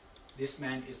this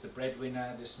man is the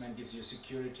breadwinner, this man gives you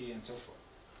security and so forth.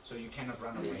 So you cannot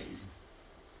run away.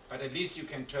 But at least you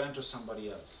can turn to somebody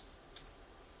else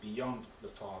beyond the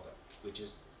Father, which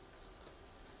is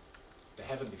the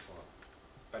Heavenly Father.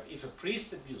 But if a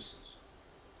priest abuses,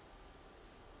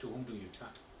 to whom do you turn?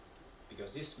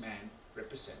 Because this man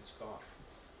represents God.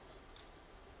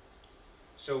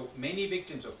 So many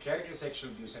victims of clerical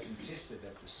sexual abuse have insisted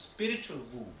that the spiritual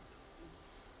wound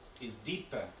is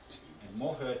deeper and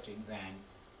more hurting than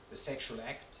the sexual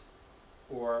act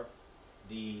or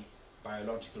the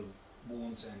biological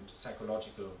wounds and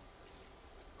psychological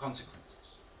consequences.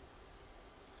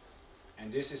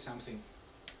 And this is something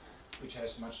which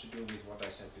has much to do with what I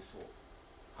said before.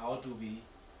 How do we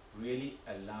really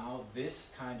allow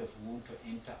this kind of wound to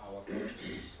enter our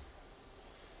consciousness?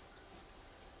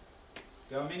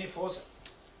 There are many false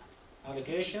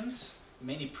allegations.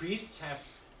 Many priests have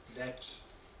that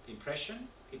impression.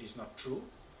 It is not true.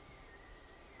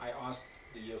 I asked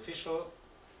the official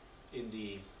in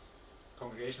the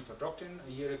Congregation for Doctrine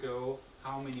a year ago,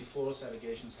 how many false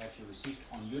allegations have you received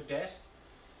on your desk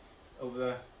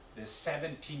over the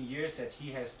 17 years that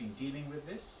he has been dealing with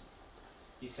this?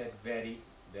 He said very,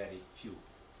 very few.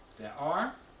 There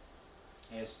are,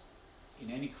 as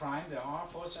in any crime, there are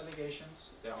false allegations.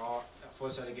 There are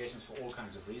false allegations for all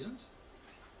kinds of reasons,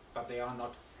 but they are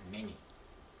not many.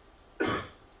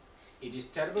 It is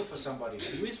terrible for somebody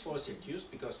who is falsely accused,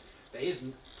 because there is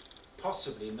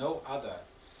possibly no other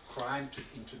crime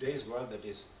in today's world that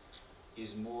is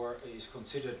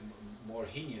considered more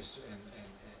heinous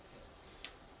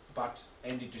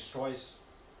and it destroys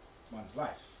one's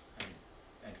life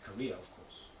and career, of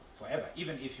course, forever.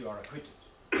 Even if you are acquitted,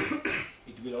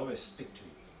 it will always stick to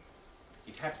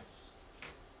you. It happens,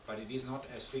 but it is not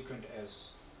as frequent as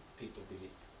people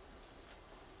believe.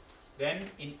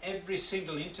 Then, in every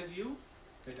single interview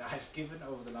that I've given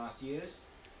over the last years,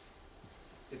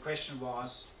 the question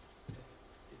was,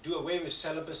 do away with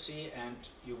celibacy and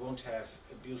you won't have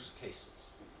abuse cases.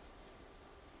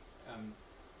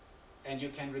 And you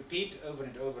can repeat over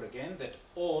and over again that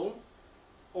all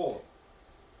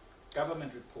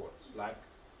government reports, like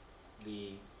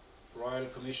the Royal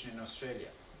Commission in Australia,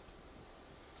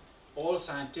 all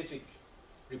scientific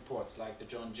reports like the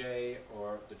John Jay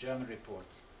or the German report,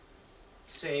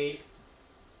 say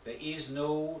there is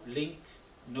no link,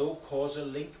 no causal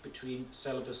link between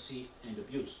celibacy and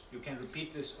abuse. You can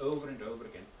repeat this over and over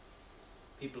again.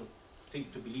 People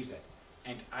think to believe that.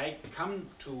 And I come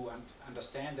to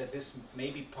understand that this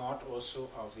may be part also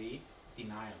of the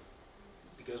denial.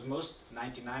 Because most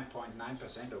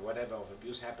 99.9% or whatever of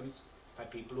abuse happens by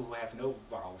people who have no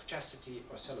vow of chastity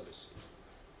or celibacy.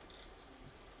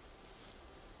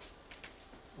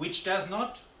 Which does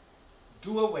not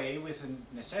do away with the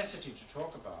necessity to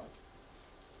talk about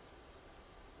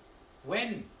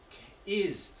when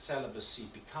is celibacy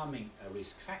becoming a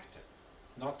risk factor?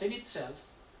 Not in itself,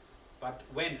 but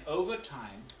when over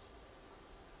time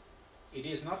it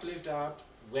is not lived out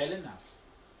well enough,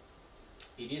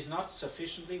 it is not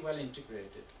sufficiently well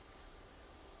integrated,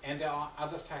 and there are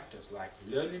other factors like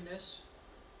loneliness,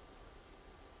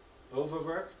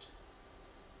 overworked,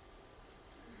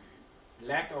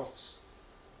 lack of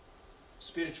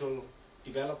spiritual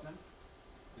development,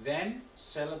 then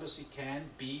celibacy can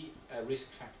be a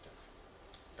risk factor,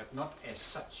 but not as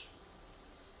such.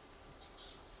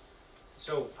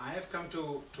 So I have come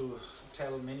to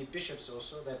tell many bishops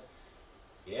also that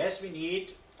yes, we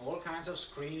need all kinds of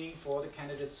screening for the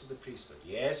candidates to the priesthood.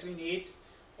 Yes, we need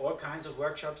all kinds of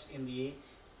workshops in the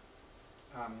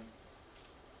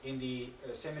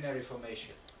seminary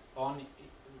formation on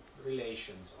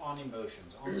relations, on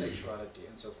emotions, on sexuality,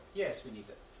 and so forth. Yes, we need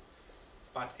that.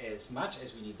 But as much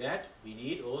as we need that, we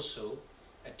need also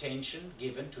attention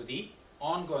given to the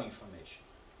ongoing formation.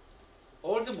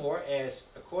 All the more as,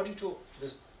 according to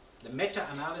the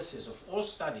meta-analysis of all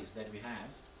studies that we have,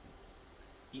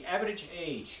 the average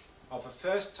age of a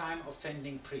first-time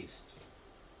offending priest,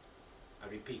 I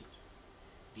repeat,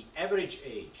 the average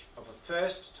age of a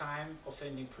first-time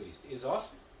offending priest is of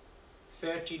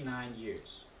 39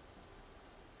 years.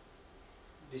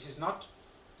 This is not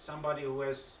somebody who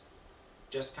has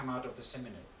just come out of the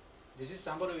seminary. This is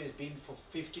somebody who has been for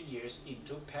 15 years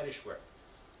into parish work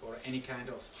or any kind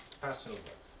of pastoral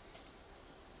work.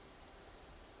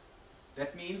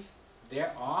 That means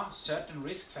there are certain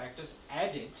risk factors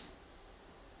added,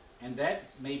 and that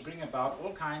may bring about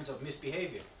all kinds of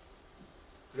misbehavior.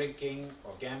 Drinking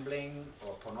or gambling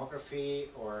or pornography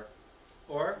or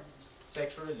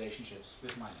sexual relationships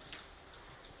with minors.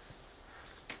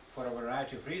 For a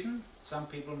variety of reasons, some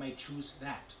people may choose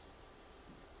that.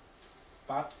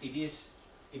 But it is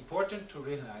important to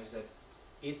realize that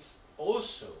it's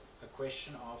also a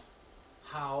question of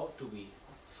how do we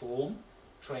form,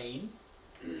 train,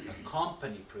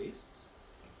 accompany priests,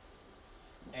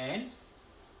 and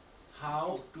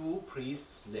how do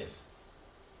priests live.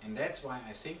 And that's why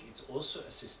I think it's also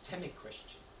a systemic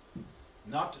question,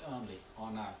 not only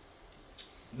on a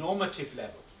normative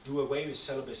level, do away with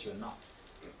celibacy or not.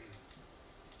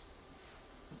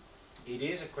 It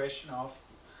is a question of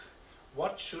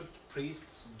what should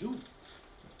priests do?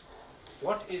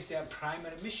 What is their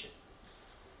primary mission?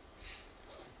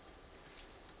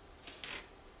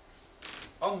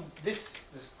 On this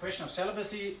question of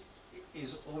celibacy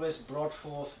is always brought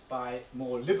forth by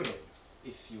more liberal,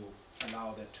 if you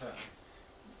allow that term,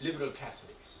 liberal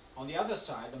Catholics. On the other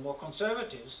side, the more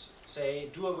conservatives say,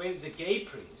 do away with the gay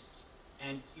priests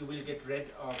and you will get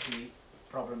rid of the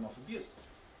problem of abuse.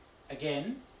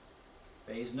 Again,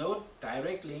 there is no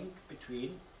direct link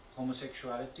between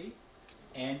homosexuality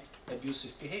and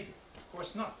abusive behavior. Of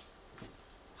course not.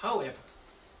 However,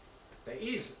 there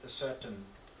is a certain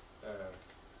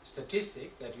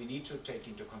statistic that we need to take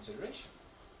into consideration.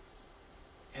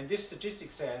 And this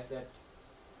statistic says that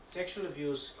sexual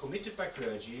abuse committed by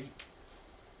clergy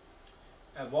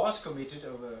was committed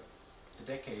over the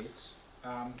decades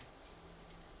to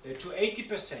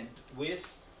 80%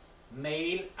 with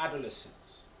male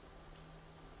adolescents.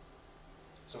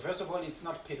 So first of all, it's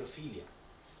not pedophilia.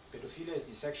 Pedophilia is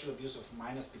the sexual abuse of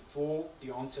minors before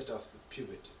the onset of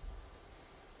puberty.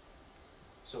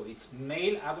 So it's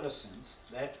male adolescents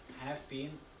that have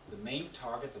been the main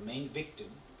target, the main victim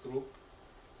group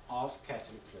of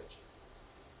Catholic clergy.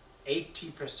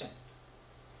 80%.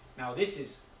 Now this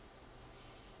is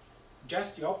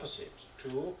just the opposite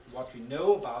to what we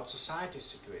know about society's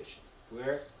situation,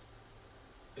 where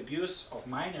abuse of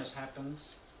minors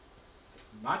happens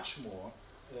much more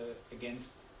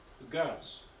against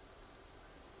girls,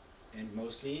 and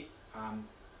mostly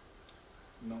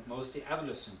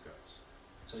adolescent girls.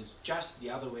 So it's just the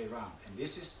other way around, and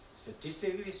this is,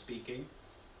 statistically speaking,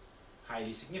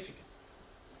 highly significant.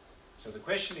 So the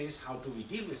question is, how do we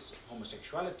deal with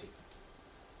homosexuality,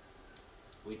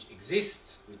 which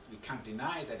exists? We can't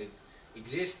deny that it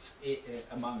exists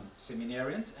among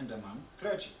seminarians and among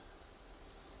clergy.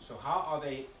 So how are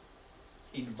they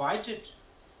invited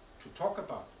to talk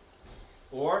about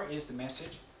it? Or is the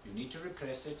message, you need to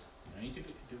repress it, you need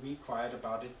to be quiet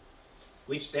about it,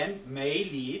 which then may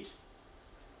lead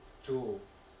to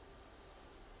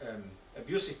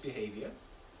abusive behavior,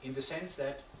 in the sense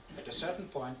that at a certain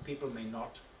point people may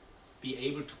not be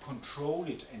able to control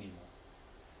it anymore.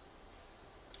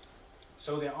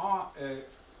 So there are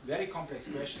very complex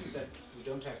questions that we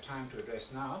don't have time to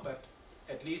address now, but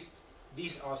at least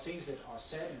these are things that are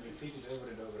said and repeated over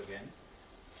and over again.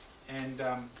 And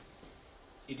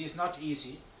it is not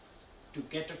easy to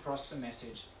get across the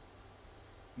message.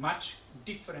 Much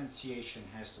differentiation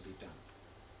has to be done,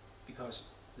 because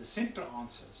the simple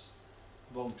answers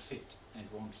won't fit and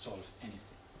won't solve anything.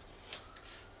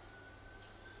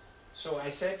 So I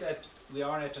said that we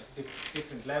are at a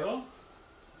different level,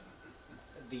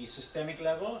 the systemic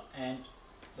level, and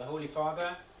the Holy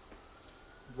Father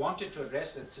wanted to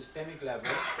address that systemic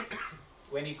level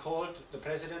when he called the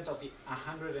presidents of the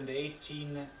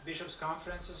 118 bishops'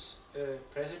 conferences,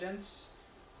 presidents,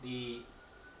 the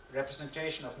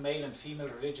representation of male and female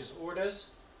religious orders,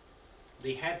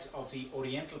 the heads of the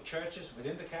Oriental churches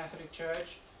within the Catholic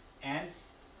Church, and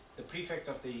the prefects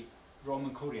of the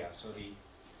Roman Curia, so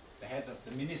the heads of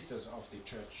the ministers of the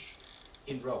Church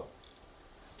in Rome,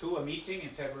 to a meeting in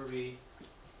February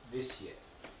this year.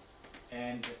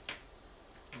 And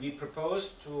we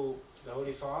proposed to the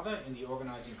Holy Father in the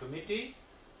organizing committee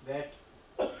that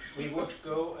we would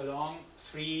go along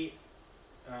 3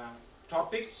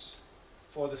 topics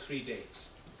for the 3 days.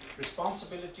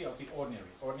 Responsibility of the ordinary.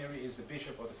 Ordinary is the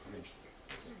bishop or the provincial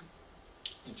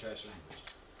in church language.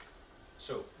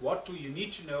 So, what do you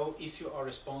need to know if you are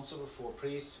responsible for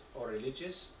priests or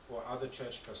religious or other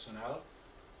church personnel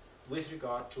with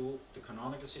regard to the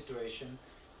canonical situation?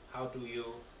 How do you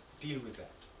deal with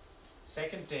that?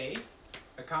 Second day,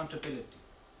 accountability.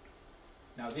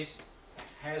 Now, this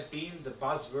has been the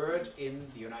buzzword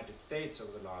in the United States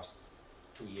over the last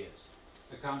 2 years.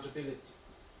 Accountability.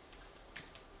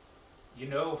 You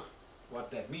know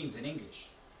what that means in English.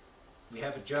 We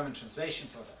have a German translation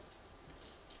for that.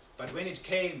 But when it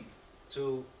came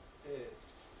to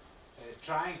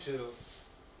trying to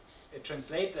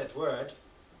translate that word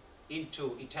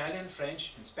into Italian,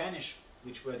 French, and Spanish,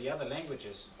 which were the other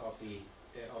languages of the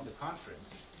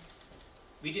conference,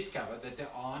 we discovered that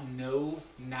there are no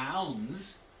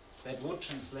nouns that would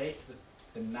translate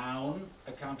the noun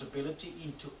accountability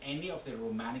into any of the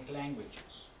Romanic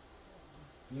languages.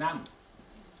 None.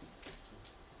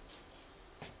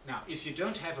 Now, if you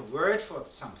don't have a word for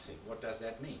something, what does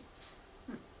that mean?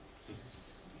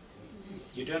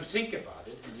 You don't think about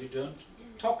it and you don't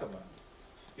talk about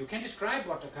it. You can describe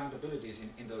what accountability is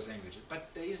in those languages,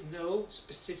 but there is no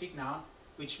specific noun,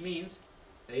 which means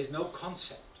there is no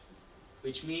concept,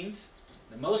 which means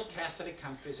the most Catholic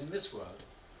countries in this world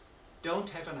don't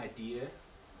have an idea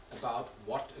about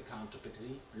what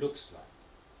accountability looks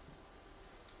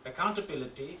like.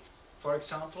 Accountability, for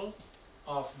example,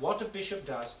 of what a bishop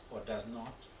does or does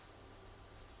not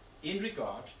in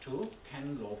regard to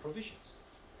canon law provisions.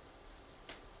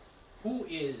 Who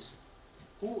is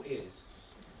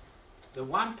the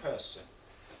one person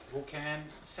who can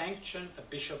sanction a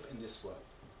bishop in this world?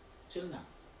 Till now,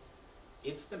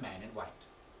 it's the man in white.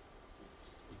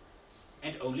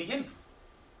 And only him.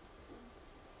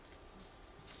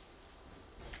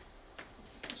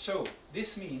 So,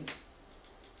 this means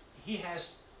he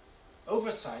has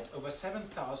oversight over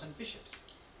 7,000 bishops.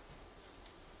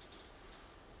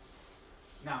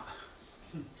 Now,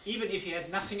 even if he had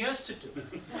nothing else to do,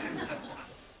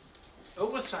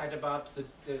 oversight about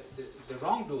the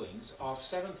wrongdoings of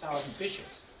 7,000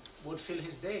 bishops would fill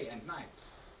his day and night.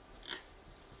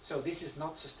 So this is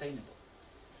not sustainable.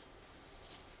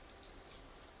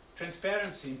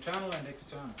 Transparency, internal and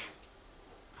external.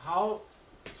 How,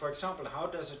 for example, how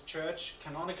does a church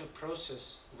canonical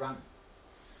process run?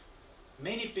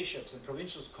 Many bishops and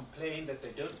provincials complain that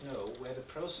they don't know where the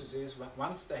process is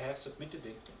once they have submitted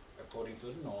it, according to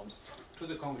the norms, to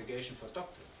the Congregation for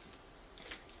Doctrine.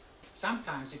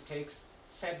 Sometimes it takes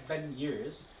 7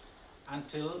 years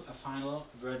until a final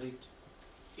verdict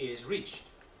is reached.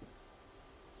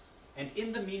 And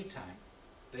in the meantime,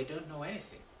 they don't know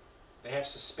anything. They have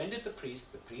suspended the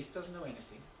priest doesn't know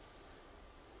anything.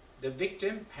 The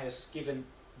victim has given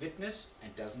witness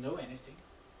and doesn't know anything.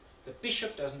 The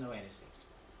bishop doesn't know anything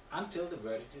until the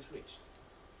verdict is reached.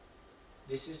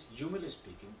 This is, humanly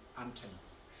speaking, untenable.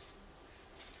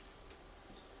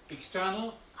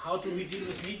 External, how do we deal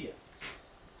with media?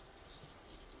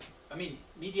 I mean,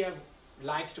 media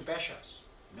like to bash us,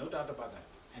 no doubt about that.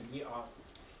 And we are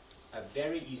a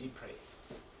very easy prey,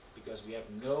 because we have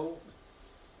in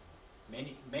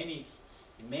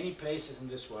many places in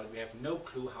this world, we have no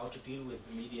clue how to deal with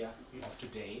the media of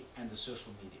today and the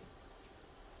social media.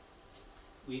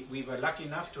 We were lucky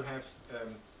enough to have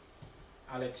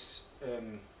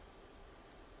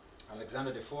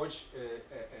Alexander de Forge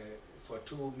for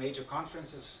 2 major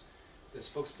conferences, the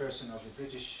spokesperson of the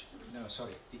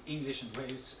English and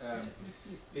Wales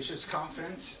Bishops'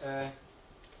 Conference,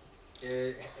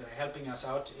 helping us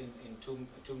out in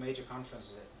two major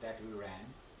conferences that we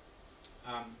ran.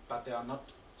 But there are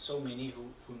not so many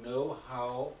who know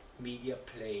how media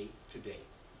play today.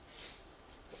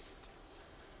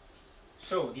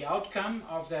 So the outcome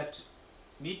of that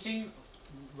meeting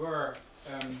were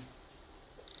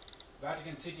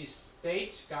Vatican City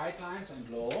state guidelines and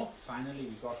law. Finally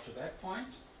we got to that point.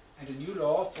 And a new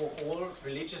law for all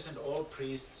religious and all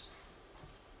priests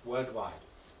worldwide.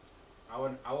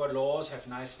 Our laws have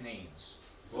nice names.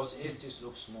 Vos estis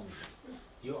lux mundi.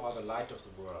 You are the light of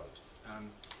the world.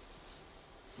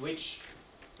 which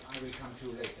I will come to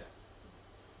later.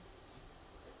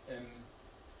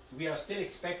 We are still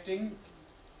expecting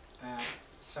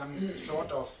some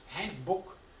sort of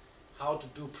handbook how to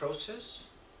do process,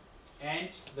 and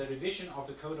the revision of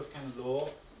the Code of Canon Law,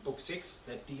 Book 6,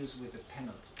 that deals with the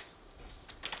penalty.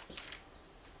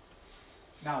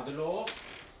 Now, the law,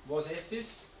 Vos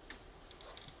Estis,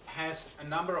 has a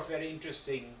number of very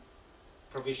interesting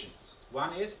provisions.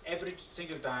 One is every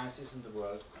single diocese in the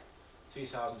world,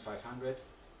 3,500,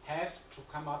 have to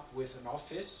come up with an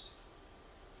office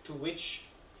to which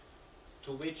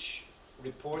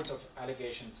reports of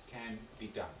allegations can be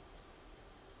done.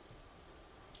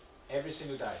 Every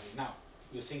single diocese. Now,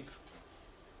 you think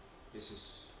this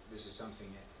is something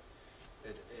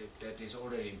that is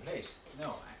already in place.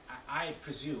 No, I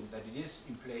presume that it is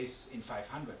in place in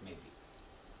 500 maybe.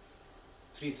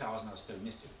 3,000 are still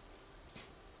missing.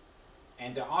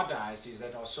 And there are dioceses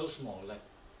that are so small that,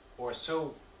 or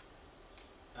so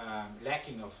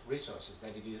lacking of resources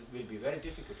that it will be very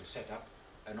difficult to set up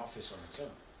an office on its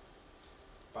own.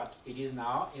 But it is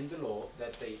now in the law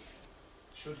that they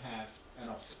should have an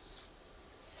office,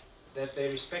 that they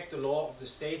respect the law of the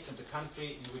states and the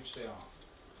country in which they are,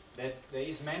 that there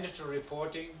is mandatory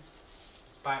reporting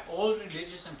by all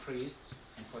religious and priests,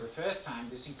 and for the first time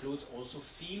this includes also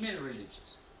female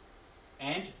religious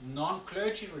and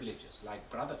non-clergy religious, like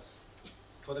brothers.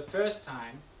 For the first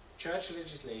time, church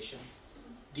legislation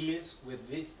deals with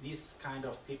these kind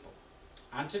of people.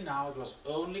 Until now it was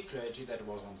only clergy that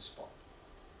was on the spot.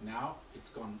 Now it's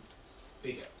gone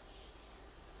bigger.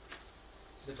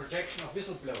 The protection of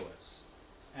whistleblowers.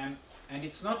 And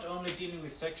it's not only dealing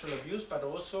with sexual abuse, but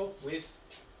also with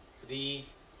the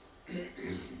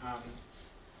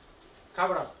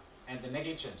cover-up and the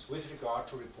negligence with regard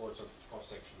to reports of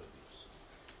sexual abuse.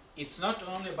 It's not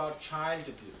only about child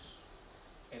abuse.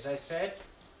 As I said,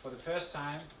 for the first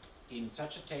time in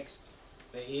such a text,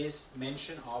 there is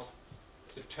mention of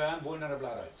the term vulnerable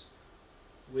adults,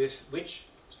 with which,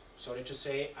 sorry to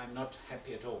say, I'm not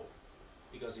happy at all,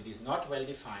 because it is not well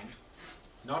defined,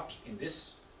 not in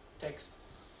this text,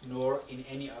 nor in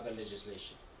any other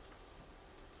legislation.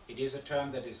 It is a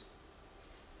term that is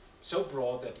so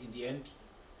broad that in the end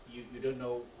you don't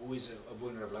know who is a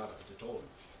vulnerable adult at all.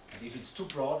 And if it's too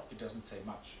broad, it doesn't say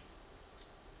much.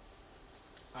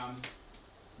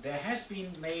 There has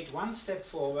been made one step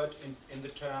forward in the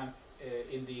term,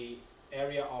 in the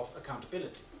area of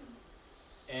accountability.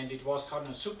 And it was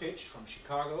Cardinal Supich from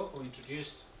Chicago who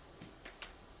introduced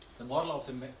the model of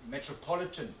the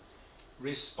metropolitan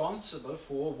responsible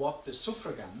for what the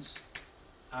suffragans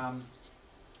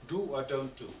do or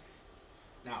don't do.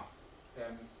 Now,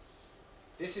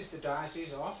 this is the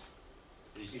Diocese of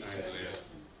East Anglia,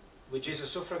 which is a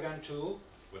suffragan to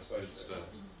Westminster.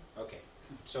 Okay,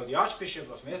 so the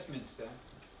Archbishop of Westminster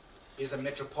is a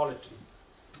metropolitan.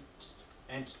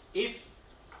 And if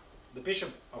the bishop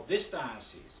of this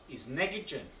diocese is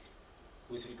negligent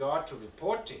with regard to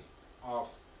reporting of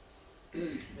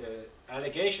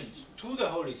allegations to the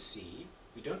Holy See,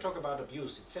 we don't talk about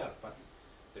abuse itself, but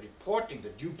the reporting, the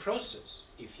due process,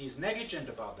 if he's negligent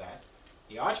about that,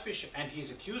 the Archbishop, and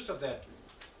he's accused of that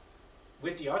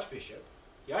with the Archbishop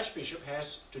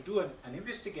has to do an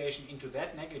investigation into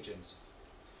that negligence.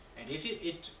 And if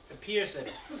it appears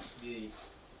that the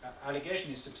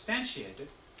allegation is substantiated,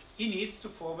 he needs to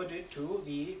forward it to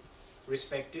the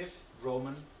respective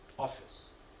Roman office.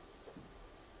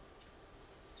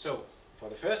 So, for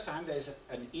the first time, there is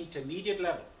an intermediate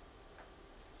level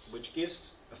which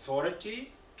gives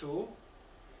authority to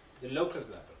the local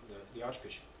level, the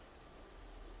Archbishop.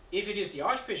 If it is the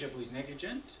Archbishop who is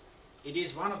negligent, it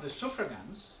is one of the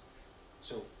suffragans,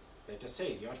 so let us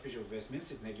say the Archbishop of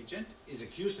Westminster is negligent, is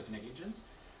accused of negligence,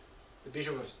 the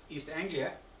Bishop of East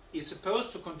Anglia is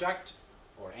supposed to conduct,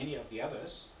 or any of the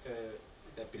others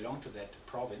that belong to that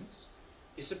province,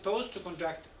 is supposed to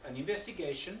conduct an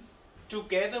investigation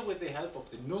together with the help of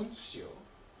the nuncio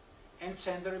and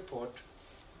send a report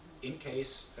in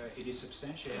case it is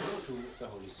substantiated to the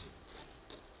Holy See.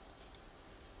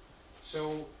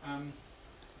 So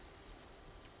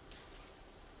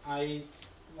I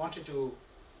wanted to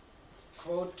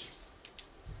quote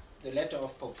the letter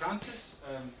of Pope Francis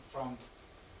from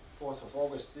 4th of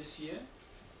August this year,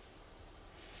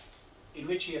 in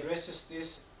which he addresses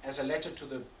this as a letter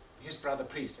to his brother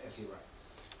priests, as he writes.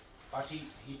 But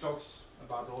he talks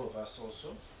about all of us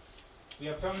also. We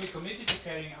are firmly committed to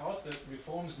carrying out the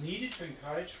reforms needed to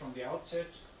encourage from the outset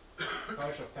the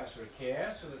culture of pastoral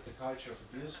care, so that the culture of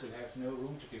abuse will have no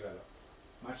room to develop,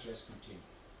 much less continue.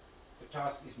 The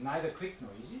task is neither quick nor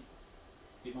easy,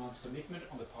 demands commitment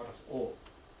on the part of all.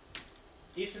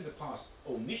 if in the past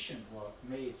omission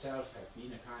may itself have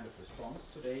been a kind of response,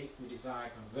 today we desire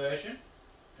conversion,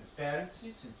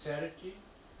 transparency, sincerity,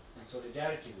 and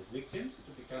solidarity with victims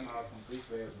to become our concrete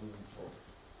way of moving forward.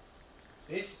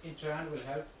 This, in turn, will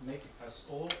help make us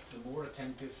all the more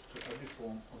attentive to every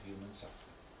form of human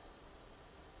suffering.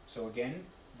 So again,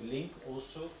 the link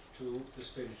also to the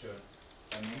spiritual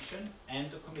dimension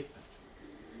and the commitment.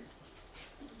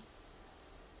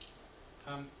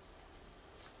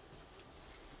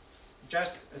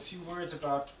 Just a few words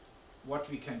about what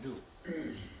we can do.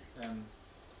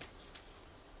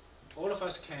 All of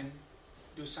us can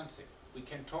do something. We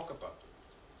can talk about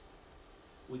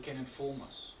it. We can inform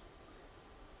us.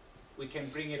 We can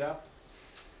bring it up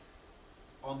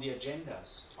on the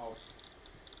agendas of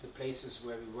the places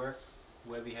where we work,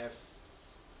 where we have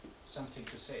something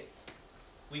to say.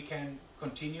 We can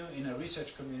continue in a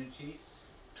research community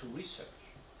to research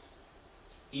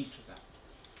into that.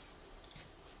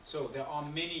 So there are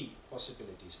many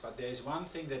possibilities, but there is one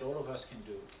thing that all of us can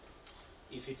do.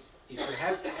 If you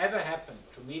ever happen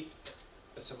to meet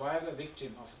a survivor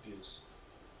victim of abuse,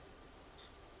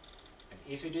 and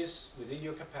if it is within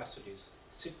your capacities,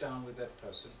 sit down with that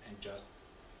person and just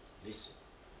listen.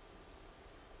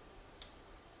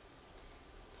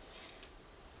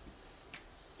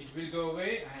 It will go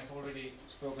away. I have already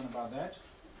spoken about that.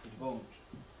 It won't.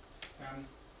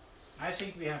 I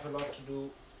think we have a lot to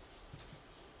do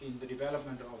in the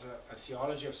development of a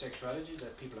theology of sexuality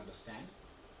that people understand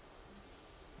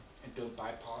and don't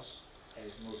bypass,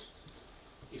 as most,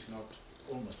 if not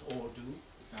almost all, do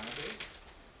nowadays.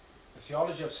 A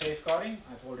theology of safeguarding,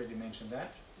 I've already mentioned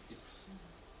that. It's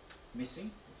missing,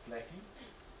 it's lacking.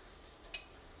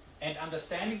 And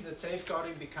understanding that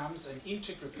safeguarding becomes an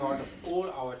integral part of all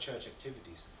our church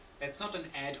activities. That's not an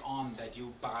add-on that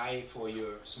you buy for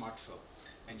your smartphone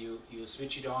and you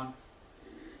switch it on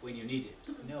when you need it.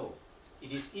 No,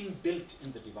 it is inbuilt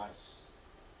in the device.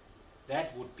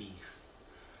 That would be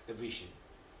the vision.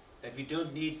 That we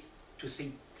don't need to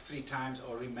think 3 times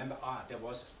or remember,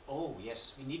 oh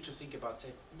yes, we need to think about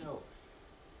safety. No,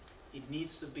 it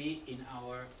needs to be in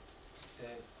our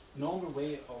normal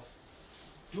way of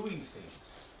doing things,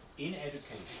 in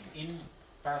education, in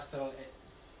pastoral,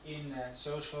 in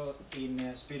social,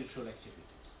 in spiritual activity.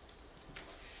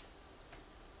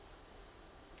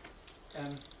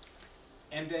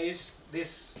 And there is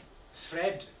this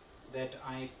thread that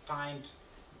I find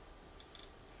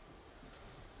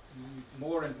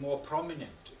more and more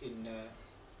prominent in,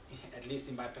 at least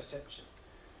in my perception,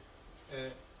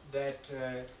 that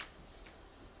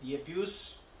the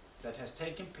abuse that has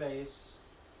taken place,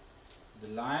 the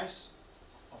lives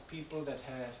of people that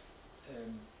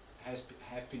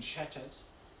have been shattered,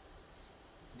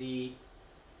 the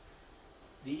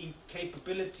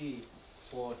incapability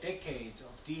for decades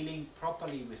of dealing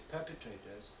properly with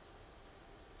perpetrators,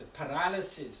 the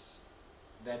paralysis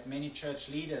that many church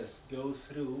leaders go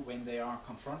through when they are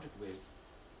confronted with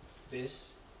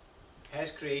this,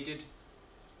 has created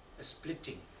a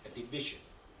splitting, a division.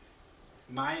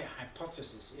 My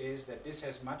hypothesis is that this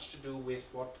has much to do with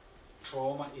what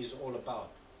trauma is all about,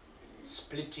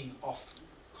 splitting off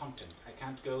content. I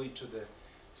can't go into the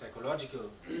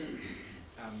psychological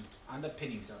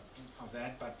underpinnings of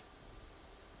that, but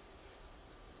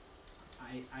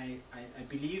I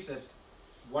believe that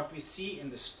what we see in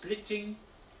the splitting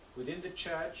within the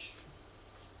church,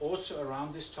 also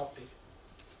around this topic,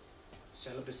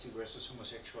 celibacy versus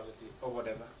homosexuality or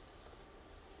whatever,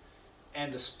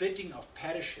 and the splitting of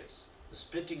parishes, the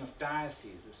splitting of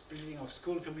dioceses, the splitting of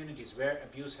school communities where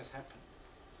abuse has happened,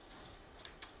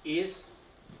 is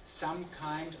some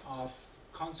kind of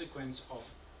consequence of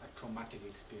a traumatic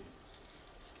experience.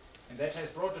 And that has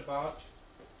brought about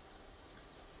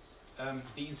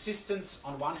the insistence,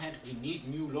 on one hand, we need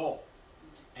new law,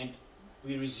 and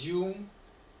we resume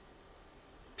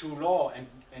to law, and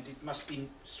it must be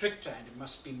stricter, and it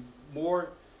must be more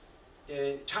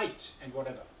tight, and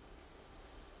whatever.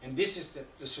 And this is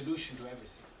the solution to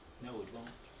everything. No, it won't.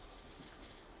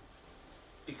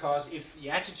 Because if the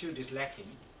attitude is lacking,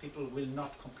 people will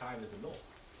not comply with the law.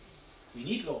 We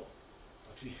need law,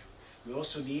 but we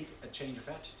also need a change of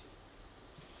attitude.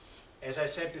 As I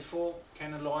said before,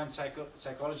 canon law and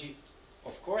psychology,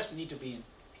 of course, need to be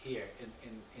here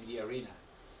in the arena.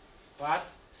 But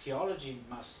theology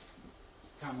must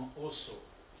come also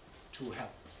to help.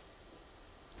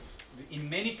 In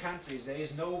many countries, there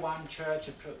is no one church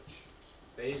approach.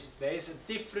 There is a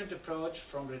different approach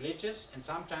from religious, and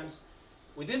sometimes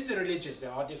within the religious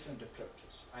there are different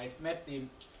approaches. I've met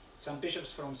some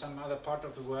bishops from some other part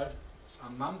of the world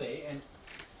on Monday, and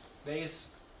there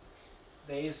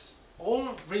is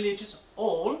all religious,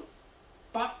 all,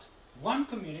 but one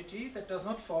community that does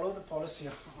not follow the policy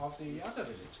of the other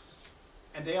religions.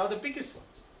 And they are the biggest ones.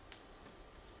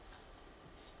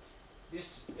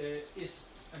 This is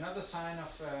another sign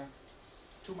of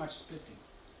too much splitting.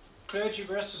 Clergy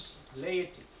versus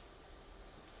laity.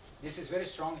 This is very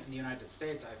strong in the United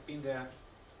States. I've been there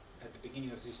at the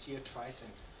beginning of this year twice,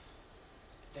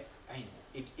 and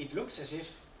it looks as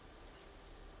if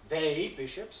they,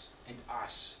 bishops, and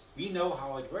us, we know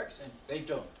how it works, and they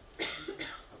don't.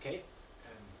 Okay?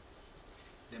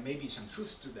 There may be some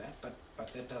truth to that, but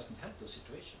that doesn't help the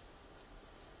situation.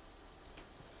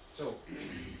 So,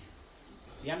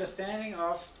 the understanding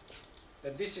of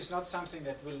that this is not something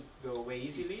that will go away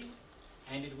easily,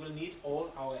 and it will need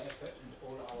all our effort and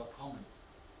all our common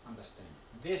understanding.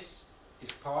 This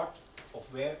is part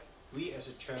of where we as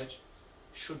a church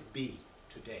should be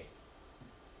today.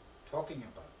 Talking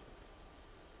about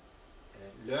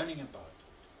it, learning about it,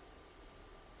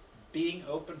 being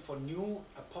open for new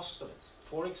apostolates.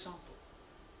 For example,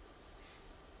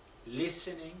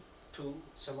 listening to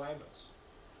survivors.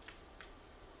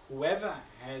 Whoever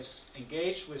has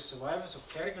engaged with survivors of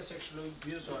clerical sexual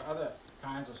abuse or other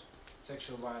kinds of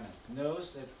sexual violence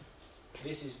knows that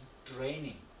this is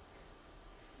draining.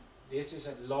 This is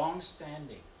a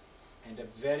long-standing and a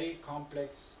very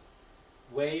complex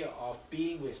way of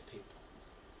being with people.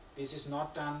 This is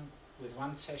not done with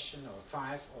one session or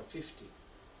 5 or 50.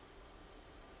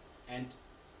 And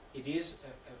it is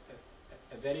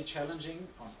a very challenging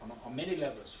on many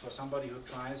levels for somebody who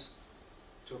tries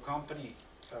to accompany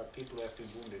people who have been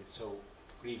wounded so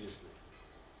grievously.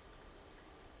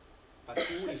 But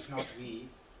who, if not we,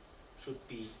 should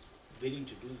be willing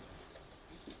to do that?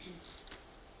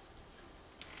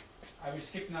 I will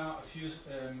skip now a few,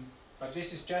 but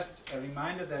this is just a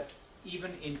reminder that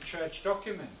even in church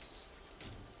documents,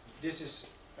 this is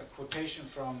a quotation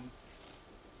from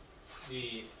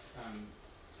the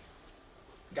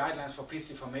Guidelines for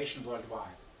Priestly Formation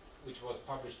Worldwide, which was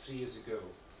published 3 years ago.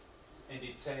 And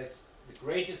it says, the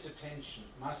greatest attention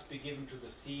must be given to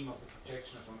the theme of the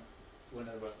protection of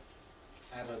vulnerable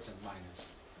adults and minors.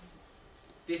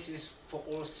 This is for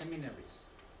all seminaries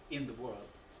in the world.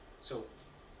 So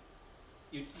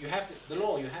you have the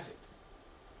law, you have it.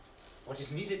 What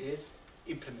is needed is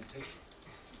implementation.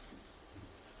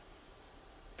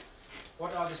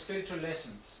 What are the spiritual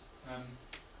lessons?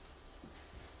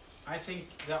 I think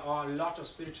there are a lot of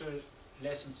spiritual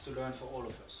lessons to learn for all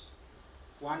of us.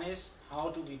 One is, how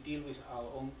do we deal with our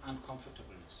own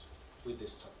uncomfortableness with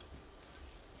this topic?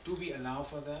 Do we allow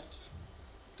for that?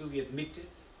 Do we admit it?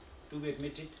 Do we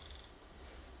admit it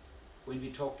when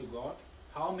we talk to God?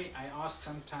 I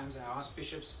ask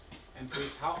bishops and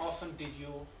priests, how often did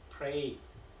you pray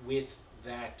with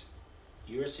that,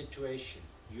 your situation,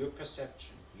 your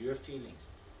perception, your feelings?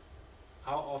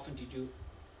 How often did you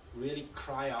really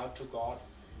cry out to God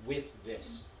with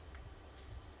this?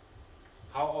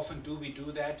 How often do we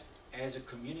do that as a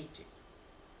community?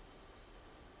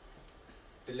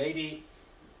 The lady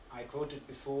I quoted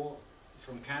before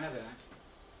from Canada,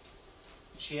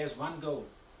 she has one goal,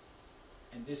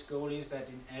 and this goal is that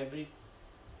in every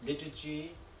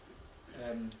liturgy,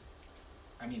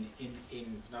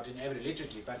 not in every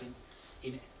liturgy, but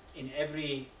in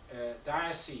every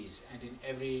diocese and in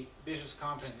every bishop's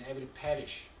conference, in every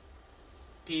parish,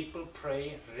 people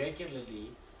pray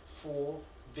regularly for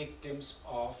victims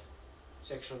of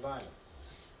sexual violence.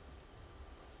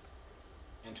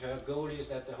 And her goal is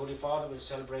that the Holy Father will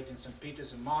celebrate in St.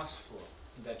 Peter's a Mass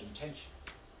in that intention.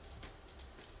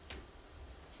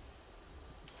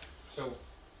 So,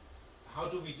 how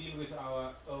do we deal with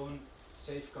our own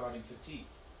safeguarding fatigue,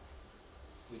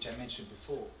 which I mentioned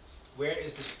before? Where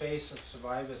is the space of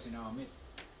survivors in our midst?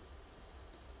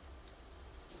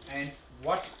 And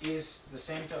what is the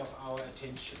center of our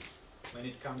attention when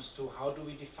it comes to how do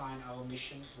we define our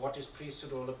mission? What is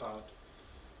priesthood all about?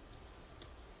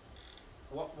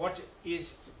 What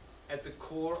is at the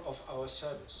core of our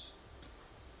service?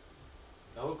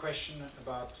 The whole question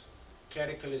about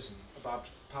clericalism, about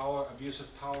power, abuse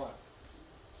of power,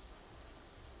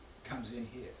 comes in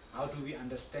here. How do we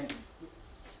understand?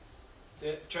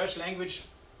 The church language,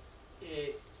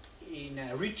 in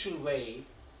a ritual way,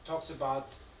 talks about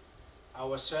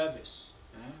our service.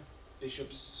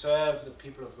 Bishops serve the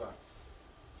people of God.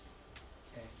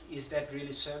 Is that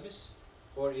really service?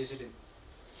 Or is it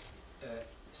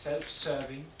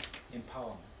self-serving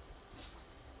empowerment?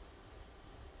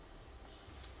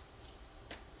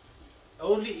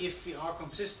 Only if we are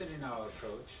consistent in our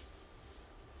approach,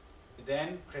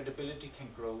 then credibility can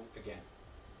grow again.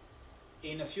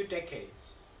 In a few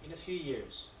decades, in a few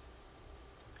years,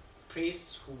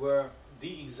 priests who were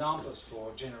the examples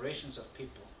for generations of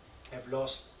people have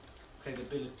lost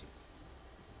credibility.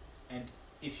 And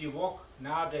if you walk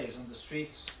nowadays on the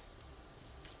streets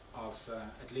of,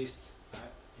 at least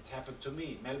it happened to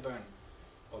me, Melbourne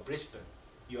or Brisbane,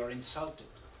 you are insulted.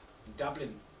 In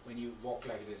Dublin, when you walk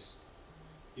like this,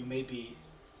 you may be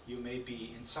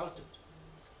insulted.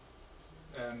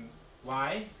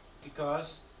 Why?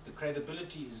 Because the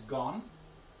credibility is gone,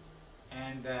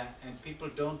 and people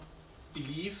don't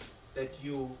believe that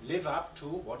you live up to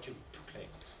what you proclaim.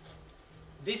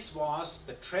 This was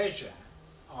the treasure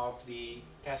of the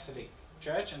Catholic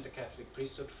Church and the Catholic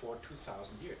priesthood for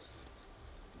 2,000 years.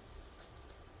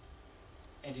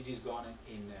 And it is gone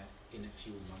in a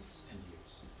few months and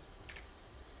years.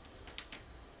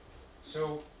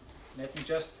 So let me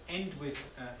just end with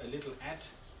a little ad,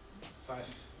 five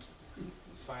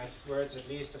words at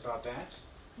least about that.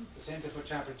 The Center for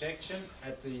Child Protection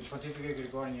at the Pontifical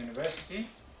Gregorian University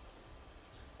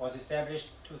was established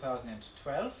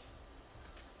 2012.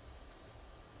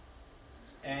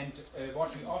 And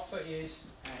what we offer is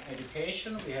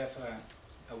education. We have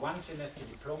a one-semester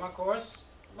diploma course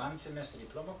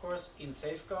in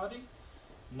safeguarding,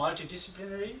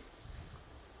 multidisciplinary,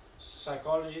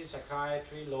 psychology,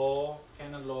 psychiatry, law,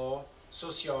 canon law,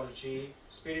 sociology,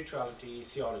 spirituality,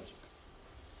 theology.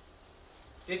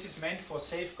 This is meant for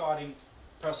safeguarding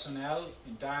personnel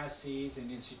in dioceses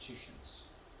and institutions,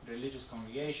 religious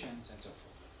congregations, and so forth.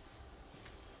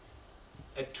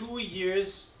 A 2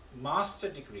 years master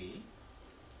degree,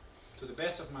 to the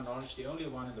best of my knowledge, the only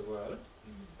one in the world,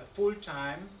 a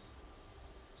full-time,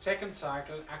 second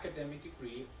cycle academic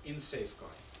degree in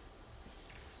safeguarding.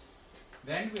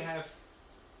 Then we have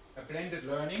a blended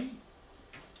learning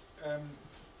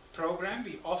program.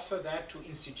 We offer that to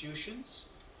institutions,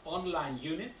 online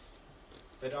units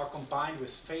that are combined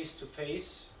with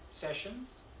face-to-face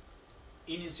sessions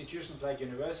in institutions like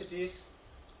universities,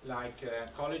 like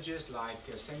colleges, like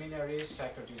seminaries,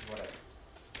 faculties, whatever.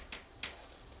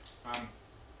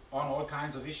 On all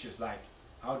kinds of issues like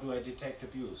how do I detect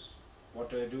abuse, what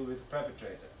do I do with the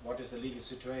perpetrator, what is the legal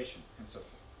situation, and so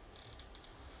forth.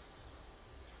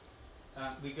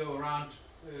 We go around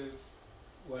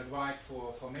worldwide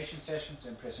for formation sessions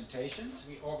and presentations.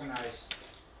 We organize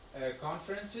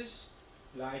conferences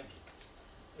like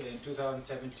in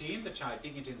 2017, the Child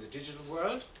Dignity in the Digital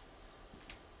World,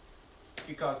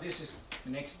 because this is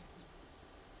the next,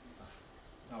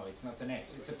 no, it's not the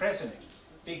next, it's the present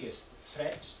biggest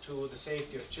threat to the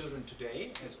safety of children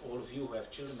today, as all of you who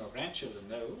have children or grandchildren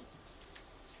know,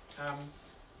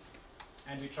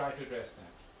 and we try to address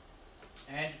that.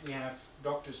 And we have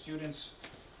doctor students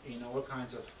in all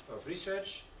kinds of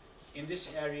research in this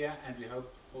area, and we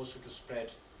hope also to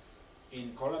spread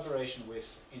in collaboration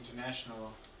with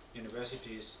international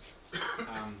universities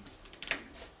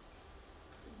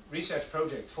research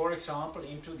projects, for example,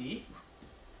 into the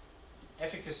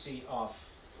efficacy of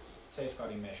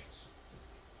safeguarding measures.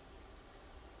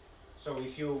 So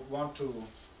if you want to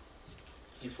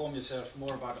inform yourself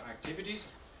more about our activities,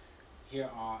 here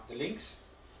are the links.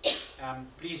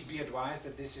 Please be advised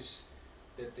that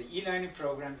that the e-learning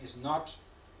program is not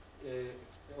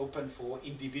open for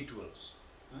individuals.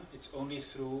 It's only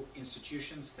through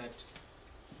institutions that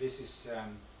this is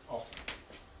offered.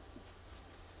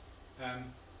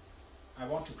 I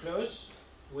want to close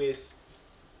with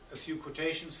a few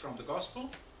quotations from the Gospel,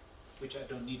 which I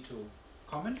don't need to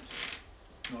comment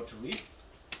nor to read.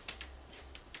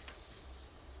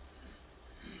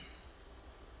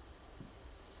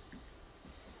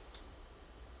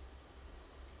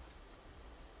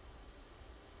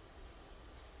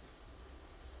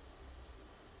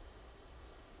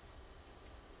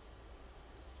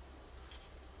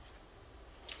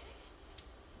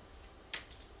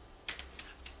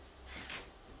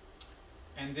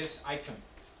 And this icon,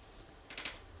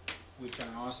 which I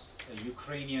asked a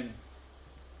Ukrainian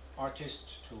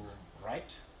artist to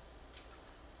write,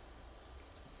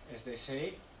 as they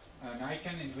say, an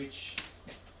icon in which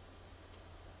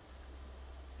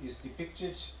is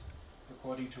depicted,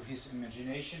 according to his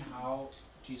imagination, how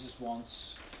Jesus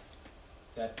wants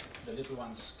that the little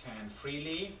ones can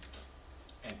freely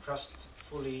and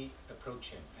trustfully approach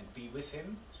him and be with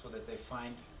him so that they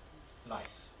find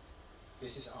life.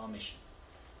 This is our mission.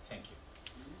 Thank you.